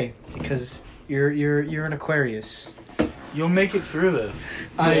 it's okay because you're an Aquarius. You'll make it through this.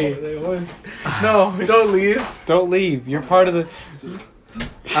 They always no, don't leave. Don't leave. You're part of the.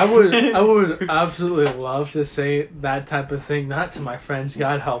 I would absolutely love to say that type of thing, not to my friends,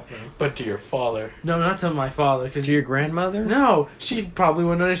 God help me. But to your father. No, not to my father, because To your grandmother? no, she probably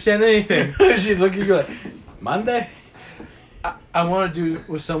wouldn't understand anything. She'd look at you like, Monday? I want to do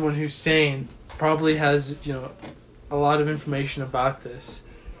with someone who's sane, probably has a lot of information about this,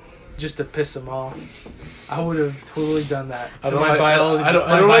 just to piss them off. I would have totally done that to my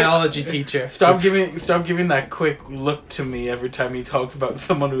biology teacher. Stop giving that quick look to me every time he talks about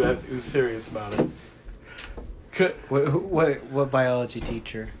someone who's serious about it. What biology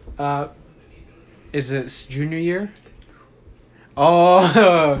teacher? Is it junior year?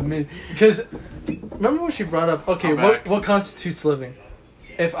 Oh, because remember when she brought up, okay, what constitutes living?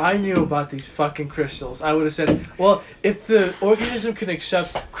 If I knew about these fucking crystals, I would have said, well, if the organism can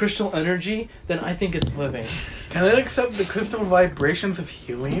accept crystal energy, then I think it's living. Can it accept the crystal vibrations of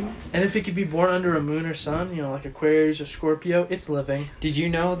healing? And if it could be born under a moon or sun, like Aquarius or Scorpio, it's living. Did you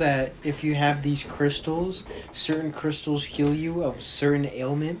know that if you have these crystals, certain crystals heal you of certain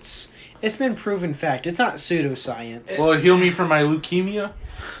ailments? It's been proven fact. It's not pseudoscience. Will it heal me from my leukemia?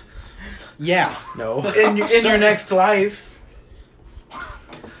 Yeah. No. In your next life.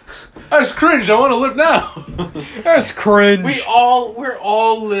 That's cringe. I want to live now. That's cringe. We're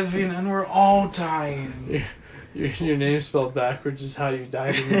all living and we're all dying. Your name spelled backwards is how you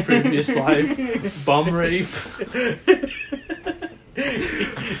died in your previous life. Bum rape.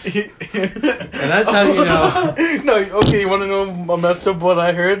 And that's how you know. No, okay, you want to know a messed up one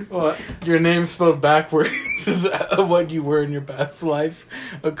I heard? What? Your name spelled backwards is what you were in your past life.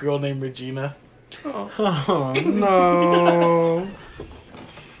 A girl named Regina. Oh, no.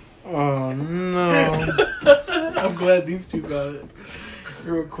 Oh, no. I'm glad these two got it.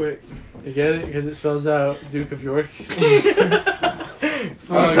 Real quick. You get it? Because it spells out Duke of York. I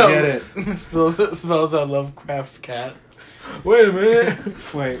get it. Spells out Lovecraft's cat. Wait a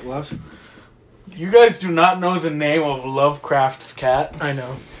minute. Wait, love? You guys do not know the name of Lovecraft's cat? I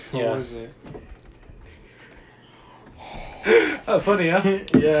know. What Yeah. was it? Oh, funny, huh?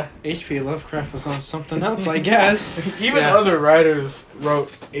 Yeah. H.P. Lovecraft was on something else, I guess. Even Yeah. other writers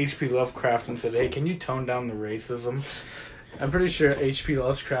wrote H.P. Lovecraft and said, hey, can you tone down the racism? I'm pretty sure H.P.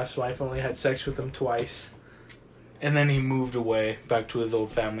 Lovecraft's wife only had sex with him twice. And then he moved away back to his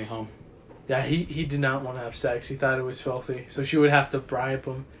old family home. Yeah, he did not want to have sex. He thought it was filthy. So she would have to bribe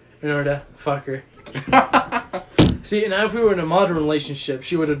him in order to fuck her. See, now if we were in a modern relationship,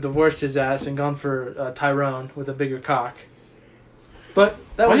 she would have divorced his ass and gone for Tyrone with a bigger cock. But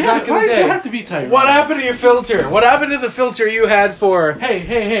that was back in Why the does day. it have to be Tyrone? What happened to your filter? What happened to the filter you had for,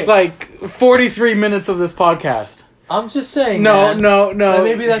 Hey. like, 43 minutes of this podcast? I'm just saying, No, man, no. that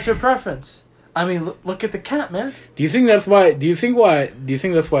maybe that's her preference. I mean, look at the cat, man. Do you think that's why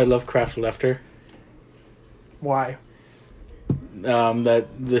Lovecraft left her? Why?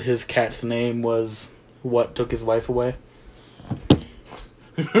 His cat's name was what took his wife away?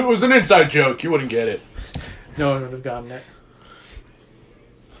 It was an inside joke. You wouldn't get it. No one would have gotten it.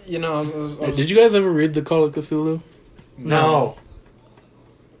 You know, I was- Did you guys ever read the Call of Cthulhu? No.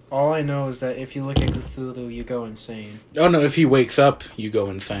 all I know is that if you look at Cthulhu, you go insane. Oh no, if he wakes up, you go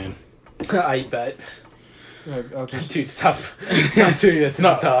insane. I bet. I'll just Dude, stop doing that to the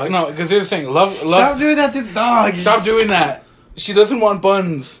dog. No, because here's the thing. Love. stop doing that to the dog. Stop doing that. She doesn't want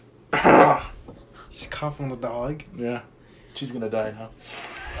buns. Just cough on the dog. Yeah. She's gonna die now.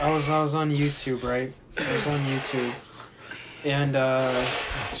 I was on YouTube, right? I was on YouTube, and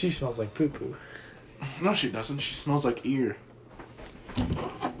She smells like poo poo. No, she doesn't. She smells like ear.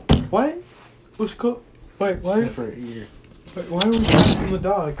 what? What's cool? Wait, Sniff her ear. Why were you asking the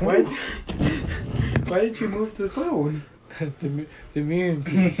dog? Why did you move the phone? the mean.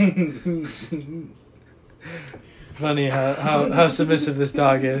 Funny how submissive this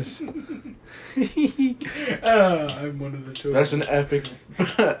dog is. I'm one of the two. That's an epic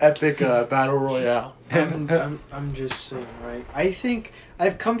battle royale. I'm just saying, right? I think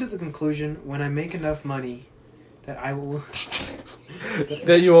I've come to the conclusion when I make enough money that I will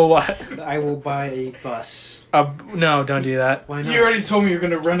That you will what? that I will buy a bus. No, don't do that. Why not? You already told me you're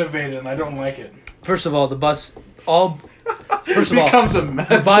gonna renovate it, and I don't like it. First of all, the bus. First of all, Becomes a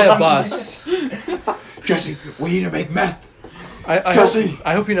meth. buy a bus. Jesse, we need to make meth. I Jesse.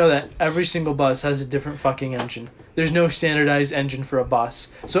 hope you know that every single bus has a different fucking engine. there's no standardized engine for a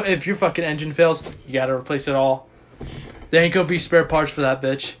bus. So if your fucking engine fails, you gotta replace it all. There ain't gonna be spare parts for that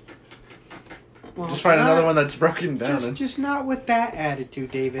bitch. Well, Just find not- another one that's broken down. Just not with that attitude,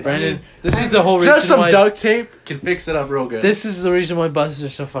 David. Brandon, I mean, this is the whole reason Just some why... duct tape can fix it up real good. This is the reason why buses are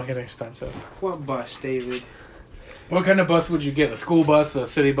so fucking expensive. what bus, David? What kind of bus would you get? A school bus, a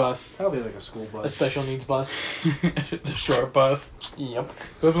city bus, Probably like a school bus. A special needs bus. the short bus? Yep.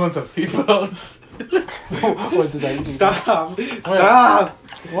 Those ones have seatbelts. What did I see? Stop! Stop!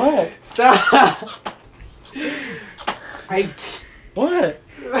 What? Stop! What?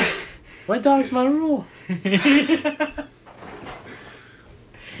 My dog's my rule.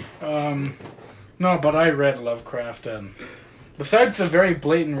 No, but I read Lovecraft, and besides the very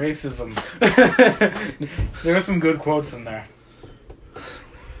blatant racism, there are some good quotes in there.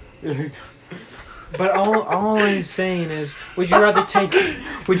 But all I'm saying is, would you rather take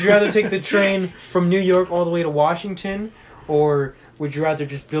the train from New York all the way to Washington, or would you rather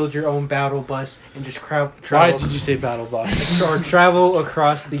just build your own battle bus and just Why travel did you say battle bus? or travel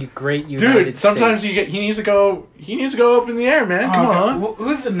across the great United Dude, sometimes States? he needs to go up in the air, man. Come on.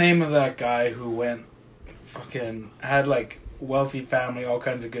 Who's the name of that guy who went had like wealthy family, all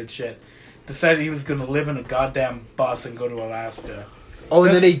kinds of good shit, decided he was gonna live in a goddamn bus and go to Alaska? Oh,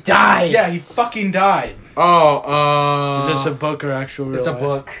 and then he died. Yeah, he fucking died. Oh, Is this a book or actual real It's a life?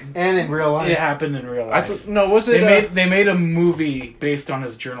 book, and in real life. It happened in real life. was it? They made a movie based on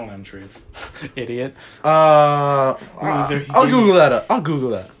his journal entries. Idiot. I'll I'll Google that up. I'll Google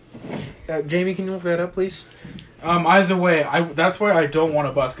that. Jamie, can you look that up, please? Either way, that's why I don't want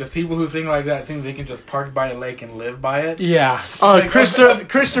a bus, because people who think like that think they can just park by a lake and live by it. Yeah. Like, Christopher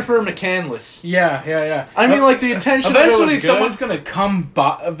McCandless. Yeah. I mean, like, the intention of it Eventually, was good. someone's gonna come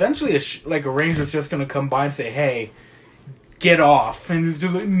by. Eventually, a ranger's just gonna come by and say, "Hey, get off," and he's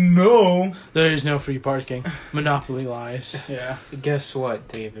just like, "No." There is no free parking. Monopoly lies. Yeah, Guess what,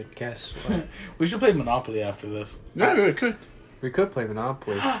 David? Guess what? we should play Monopoly after this. Yeah, it could. We could play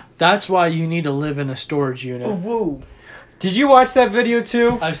Monopoly. That's why you need to live in a storage unit. whoa! Did you watch that video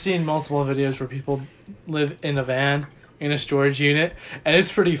too? I've seen multiple videos where people live in a van in a storage unit, and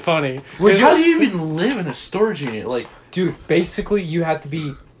it's pretty funny. How do you even live in a storage unit? Like, Dude, basically you have to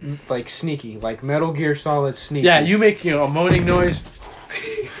be like sneaky, like Metal Gear Solid sneaky. Yeah, you make a moaning noise.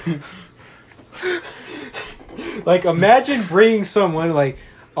 like imagine bringing someone like,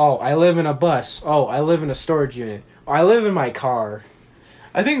 oh, I live in a bus. Oh, I live in a storage unit. Oh, I live in my car.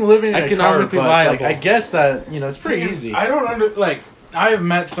 I think living in a car Economically bus, like, viable. I guess that it's pretty See, easy. I don't I have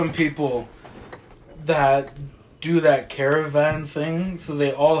met some people that do that caravan thing, so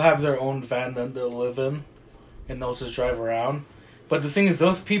they all have their own van that they'll live in, and they'll just drive around. But the thing is,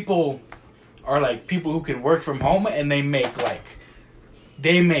 those people are like people who can work from home, and they make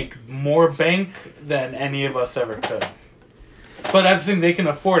more bank than any of us ever could. But that's the thing, they can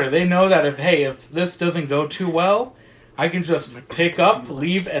afford it. They know that if this doesn't go too well, I can just pick up,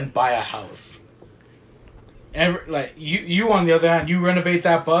 leave, and buy a house. You on the other hand, you renovate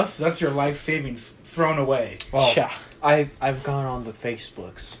that bus, that's your life savings thrown away. Well, Yeah. I've gone on the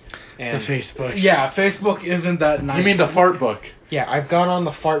Facebooks. And The Facebooks. Yeah, Facebook isn't that nice. You mean the fart book? yeah, I've gone on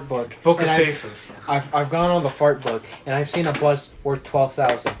the fart book. Book of and Faces. I've gone on the fart book and I've seen a bus worth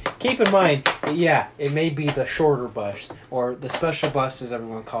 12,000. Keep in mind, that, it may be the shorter bus or the special bus as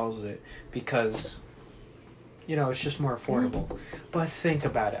everyone calls it because it's just more affordable. But think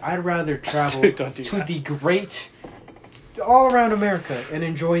about it. I'd rather travel Don't do to that. the great all around America and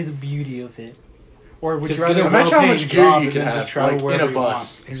enjoy the beauty of it. Or would you Just rather get a Imagine how well-paying much gear job you and could then have just travel like, in wherever a you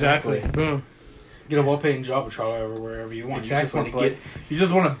bus. Exactly. Boom. Get a well-paying job and travel wherever you want. Exactly, You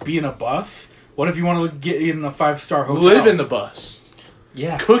just want to be in a bus. What if you want to get in a 5-star hotel? Live in the bus.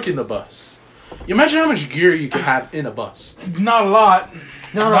 Yeah. Cook in the bus. You imagine how much gear you could have in a bus. Not a lot.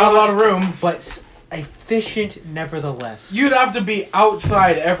 No, Not a lot of room. but efficient nevertheless. You'd have to be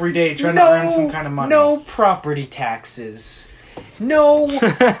outside every day trying to earn some kind of money. No property taxes. No,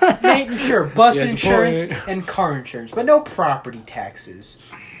 sure, bus Yes, insurance boy. and car insurance, but no property taxes.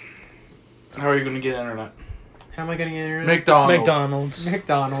 How are you going to get internet? How am I getting internet? McDonald's.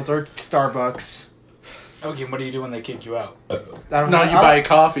 McDonald's or Starbucks. Okay, what do you do when they kick you out? I don't No, have- you I buy don't-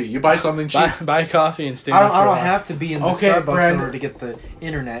 coffee. You buy something cheap. Buy coffee and stay I there don't, for I a don't while. have to be in the Okay, Starbucks in Brandon. order to get the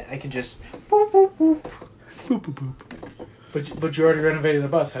internet. I can just boop boop boop. Boop, boop, boop. But you already renovated the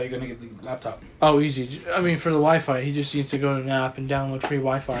bus. How are you going to get the laptop? Oh, easy. I mean, for the Wi-Fi, he just needs to go to an app and download free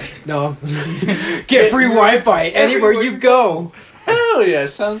Wi-Fi. No, get free Wi-Fi anywhere you go. Hell yeah,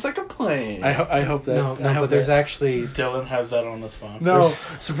 sounds like a plane. I hope that. No, I hope but there's that. actually Dylan has that on his phone. No,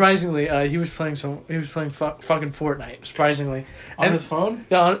 surprisingly, he was playing fucking Fortnite. Surprisingly, On and his phone?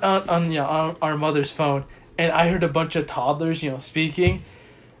 yeah, on our mother's phone, and I heard a bunch of toddlers, speaking,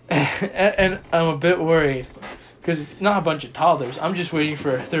 and I'm a bit worried. Because not a bunch of toddlers. I'm just waiting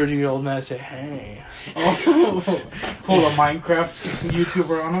for a 30-year-old man to say, hey. Pull a Minecraft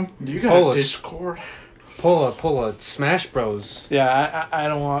YouTuber on him. You got Pull a us. Discord? Pull a Smash Bros. Yeah, I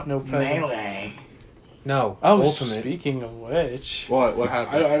don't want no present. Melee. No, Oh, Ultimate. speaking of which. What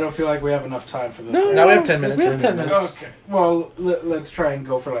happened? I don't feel like we have enough time for this. No, Now we have 10 minutes. We have 10 minutes. Okay. Well, let's try and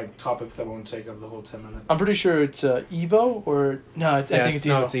go for like topics that won't take up the whole 10 minutes. I'm pretty sure it's Evo or... No, I think it's Evo.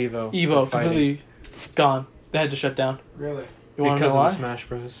 No, it's Evo. Evo, Fighting. completely gone. They had to shut down. Really? You want to Because know of why? the Smash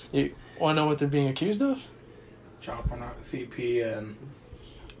Bros. You want to know what they're being accused of? Child pornography, CP, and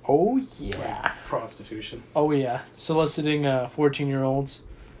Oh, prostitution. Oh, yeah. Soliciting 14-year-olds.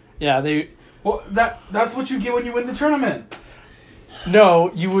 Yeah, they... Well, that's what you get when you win the tournament.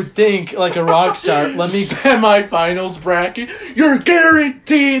 No, you would think, like a rock star. Let me... Semifinals bracket. You're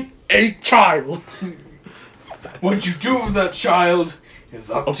guaranteed a child. What you do with that child is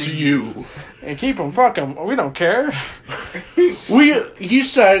up To you. And keep them, fuck them. We don't care. He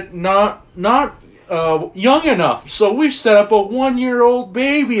said not young enough, so we set up a 1-year-old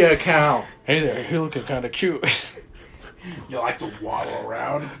baby account. Hey there, you're looking kind of cute. You like to waddle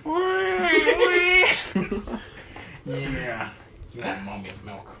around. Yeah. You want mommy's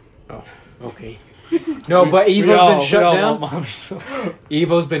milk. Okay. No, but Evo's been shut down. Mommy's...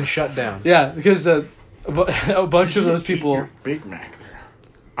 Evo's been shut down. Yeah, because a bunch of those Eat people... your Big Mac there.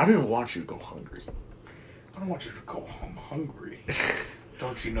 I didn't want you to go hungry. I don't want you to go home hungry.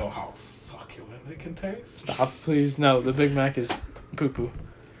 Don't you know how succulent it can taste? Stop, please. No, the Big Mac is poo-poo.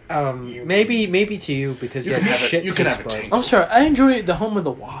 Maybe to you because You you can have have it- shit you can taste have it buds. taste. I'm sorry, I enjoy the home of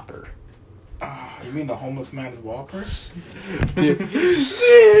the Whopper. You mean the homeless man's Whopper? Dude.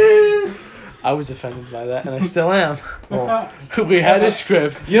 I was offended by that, and I still am. We had a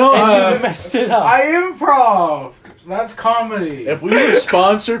script, You know, and you messed it up. I improv. That's comedy. if we were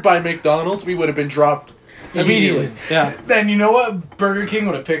sponsored by McDonald's, we would have been dropped immediately. Yeah. Then you know what? Burger King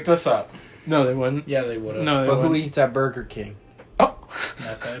would have picked us up. No, they wouldn't. Yeah, they would have. No, they But who wouldn't. eats at Burger King?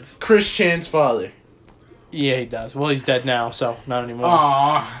 That's it. Chris Chan's father. Yeah, he does. Well, he's dead now, so not anymore.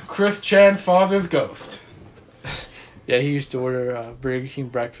 Aw, Chris Chan's father's ghost. Yeah, he used to order Burger King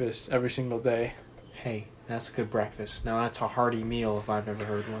breakfast every single day. Hey, that's a good breakfast. Now that's a hearty meal if I've ever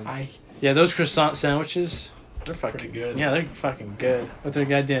heard one. Yeah, those croissant sandwiches, They're Pretty good. yeah, they're fucking good. With their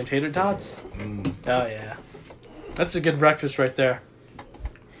goddamn tater tots. Mm. Oh, yeah. That's a good breakfast right there.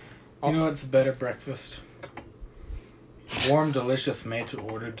 You know what's a better breakfast? Warm, delicious,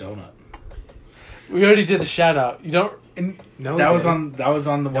 made-to-order donut. We already did the shout out. You don't... No, That we was didn't.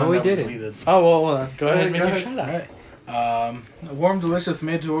 on the No, one we that didn't. we did. Oh, well, hold on. Go ahead and make Go your ahead. shout out. All right. A warm, delicious,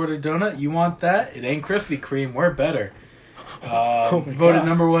 made-to-order donut. You want that? It ain't Krispy Kreme. We're better. Oh my Voted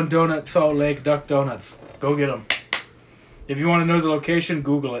God. #1 donut, Salt Lake Duck Donuts. Go get them. If you want to know the location,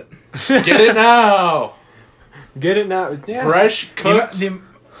 Google it. Get it now. Get it now. Yeah. Fresh cooked.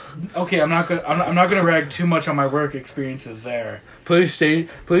 Okay, I'm not gonna rag too much on my work experiences there. Please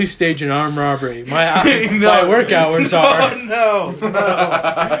stage an armed robbery. My No. my work hours are... No.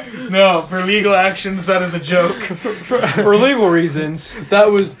 No, for legal actions, that is a joke. For legal reasons. That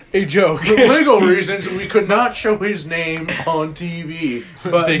was a joke. For legal reasons, we could not show his name on TV.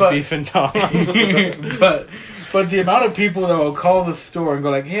 Big Beef and Tom. but the amount of people that will call the store and go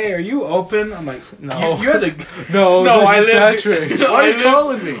like, "Hey, are you open?" I'm like, No. you had to. No, No, this I is live- Patrick. No, Why are I you live-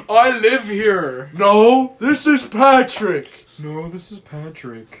 calling me? I live here. No, this is Patrick. No, this is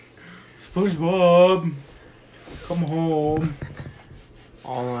Patrick. SpongeBob, come home.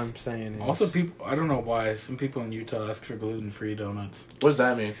 All I'm saying is. Also, people, I don't know why some people in Utah ask for gluten-free donuts. What does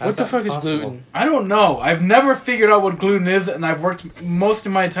that mean? How's What the that fuck is possible? gluten? I don't know. I've never figured out what gluten is, and I've worked most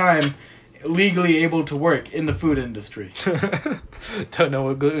of my time legally able to work in the food industry. Don't know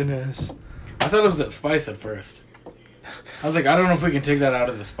what gluten is. I thought it was a spice at first. I was like, I don't know if we can take that out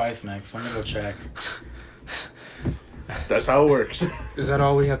as a spice mix. Let me go check. That's how it works. Is that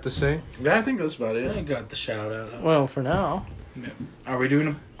all we have to say? Yeah, I think that's about I it. got the shout out. Well, for now. Are we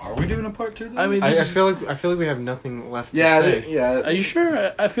doing a part 2? I mean, I This is- feel like we have nothing left to Yeah, say. yeah. Are you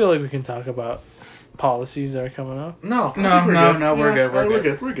sure? I feel like we can talk about policies that are coming up. No, No, I think we're no, good. no, we're good, we're We're good.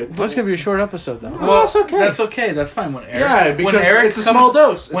 good. We're good. That's gonna be a short episode, though. Well, that's okay. That's okay. That's fine. When Eric, Yeah, because when Eric it's a small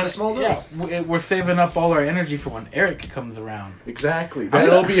dose. It's a small dose. Yeah, we're saving up all our energy for when Eric comes around. Exactly. I'm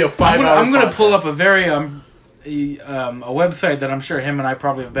That'll gonna- be a 5-hour. I'm gonna pull up podcast. a very a website that I'm sure him and I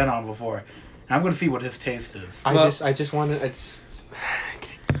probably have been on before, and I'm gonna see what his taste is. I Well- just wanted.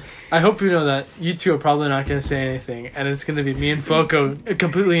 I hope you know that you two are probably not going to say anything, and it's going to be me and Foco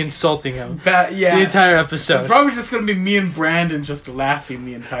completely insulting him Yeah. the entire It's episode. probably just gonna be me and Brandon just laughing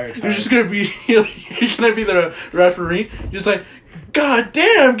the entire time. You're just gonna be the referee, just like, God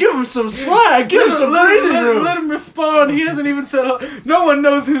damn, give him some slack, give him some breathing room. Let him respond. He hasn't even said. No one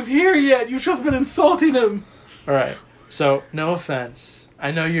knows who's here yet. You've just been insulting him. All right. So, no offense.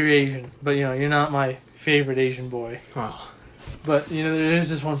 I know you're Asian, but you're not my favorite Asian boy. Oh. But there is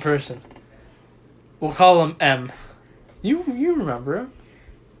this one person. We'll call him M. You remember him?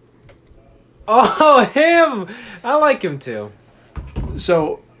 Oh, him! I like him too.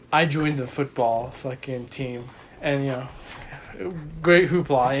 So I joined the football fucking team, and great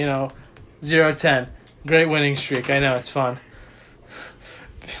hoopla. 0-10, great winning streak. I know it's fun.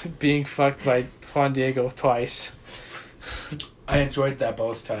 Being fucked by Juan Diego twice. I enjoyed that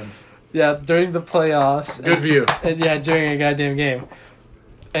both times. Yeah, during the playoffs. Good view. And yeah, during a goddamn game.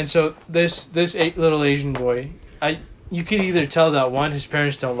 And so this little Asian boy, you could either tell that one, his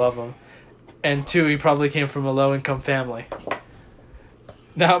parents don't love him, and two, he probably came from a low income family.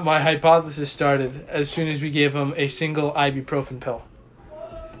 Now my hypothesis started as soon as we gave him a single ibuprofen pill.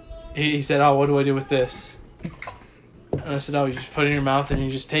 He said, "Oh, what do I do with this?" And I said, "Oh, you just put it in your mouth and you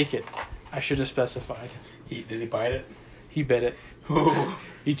just take it." I should have specified. Did he bite it? He bit it.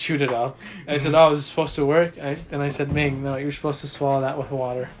 He chewed it up. And I said, "Oh, is this supposed to work?" And I said, "Ming, no, you're supposed to swallow that with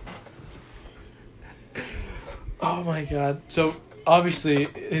water." Oh my god. So obviously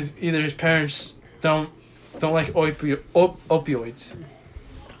either his parents don't like opioids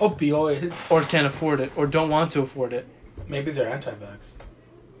Opioids. or can't afford it or don't want to afford it. Maybe they're anti-vax.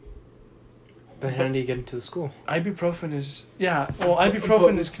 Then how did he get into the school? Ibuprofen is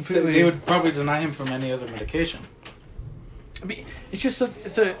ibuprofen is completely. They would probably deny him from any other medication. I mean, it's just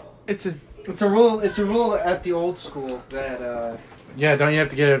it's a It's a rule. It's a rule at the old school that. Yeah, don't you have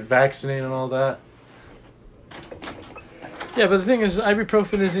to get vaccinated and all that? yeah. But the thing is,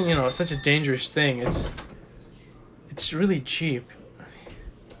 ibuprofen isn't such a dangerous thing. It's really cheap.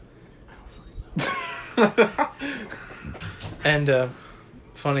 And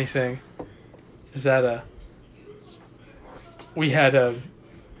funny thing is that we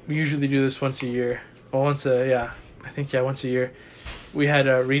usually do this once a year. Well, once a year. We had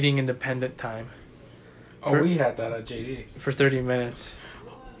a reading independent time. We had that at JD. For 30 minutes.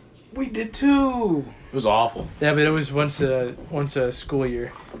 We did too. It was awful. Yeah, but it was once a school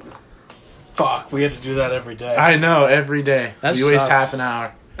year. Fuck, we had to do that every day. I know, every day. That You waste sucks. half an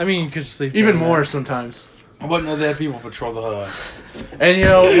hour. I mean, you could sleep Even during more that. sometimes. But no, they had people patrol the.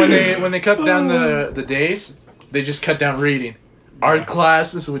 And when they cut down the days, they just cut down reading. Art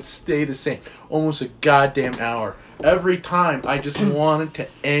classes would stay the same. Almost a goddamn hour. Every time I just wanted to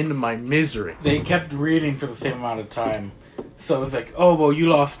end my misery. They kept reading for the same amount of time. So it was like, oh, well, you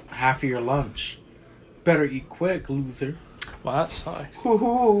lost half of your lunch. Better eat quick, loser. Wow, that sucks.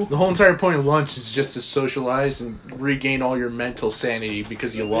 Woohoo. The whole entire point of lunch is just to socialize and regain all your mental sanity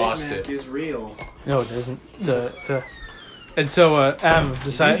because you lost it. Is real. No, it doesn't. And so Am You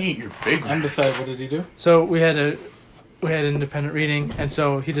decided. eat your big I'm decided, what did he do? So we had independent reading, and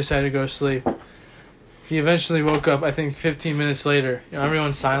so he decided to go to sleep. He eventually woke up. I think 15 minutes later.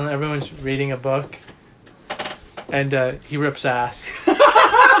 Everyone's silent. Everyone's reading a book, and he rips ass.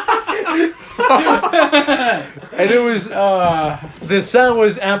 And it was the sound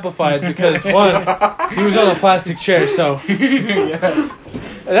was amplified because one, he was on a plastic chair, so and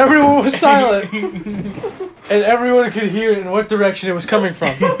everyone was silent, and everyone could hear in what direction it was coming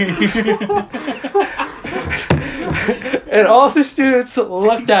from. And all the students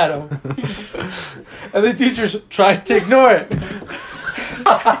looked at him, and the teachers tried to ignore it.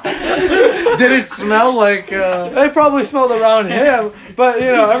 Did it smell like... They probably smelled around him, but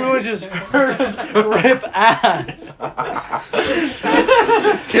everyone just heard him rip ass.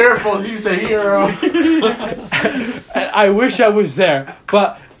 Careful, he's a hero. I wish I was there,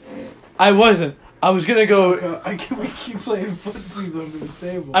 but I wasn't. I was gonna go. We keep playing footsies under the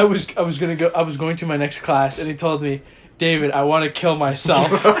table. I was gonna go. I was going to my next class, and he told me, "David, I want to kill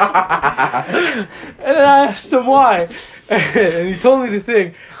myself." And then I asked him why, and he told me the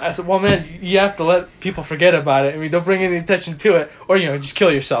thing. I said, "Well, man, you have to let people forget about it. I mean, don't bring any attention to it, or just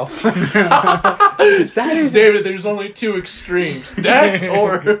kill yourself." That is... David, there's only two extremes. Death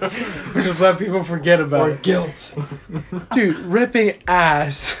or... Just let people forget about Or it. guilt. Dude, ripping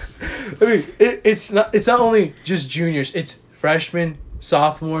ass. I mean, it's not only just juniors. It's freshmen,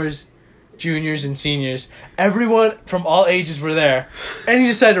 sophomores, juniors, and seniors. Everyone from all ages were there, and he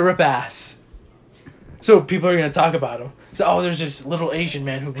decided to rip ass. So people are gonna talk about him. So, there's this little Asian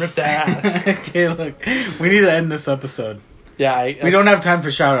man who ripped ass. Okay, look. We need to end this episode. Yeah, We don't have time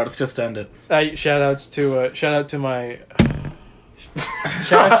for shout outs. Just end it. shout out to my.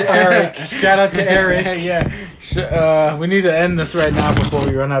 Shout out to Eric. Shout out to Eric. Yeah. We need to end this right now before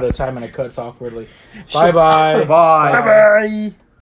we run out of time and it cuts awkwardly. Bye-bye. Bye. Bye.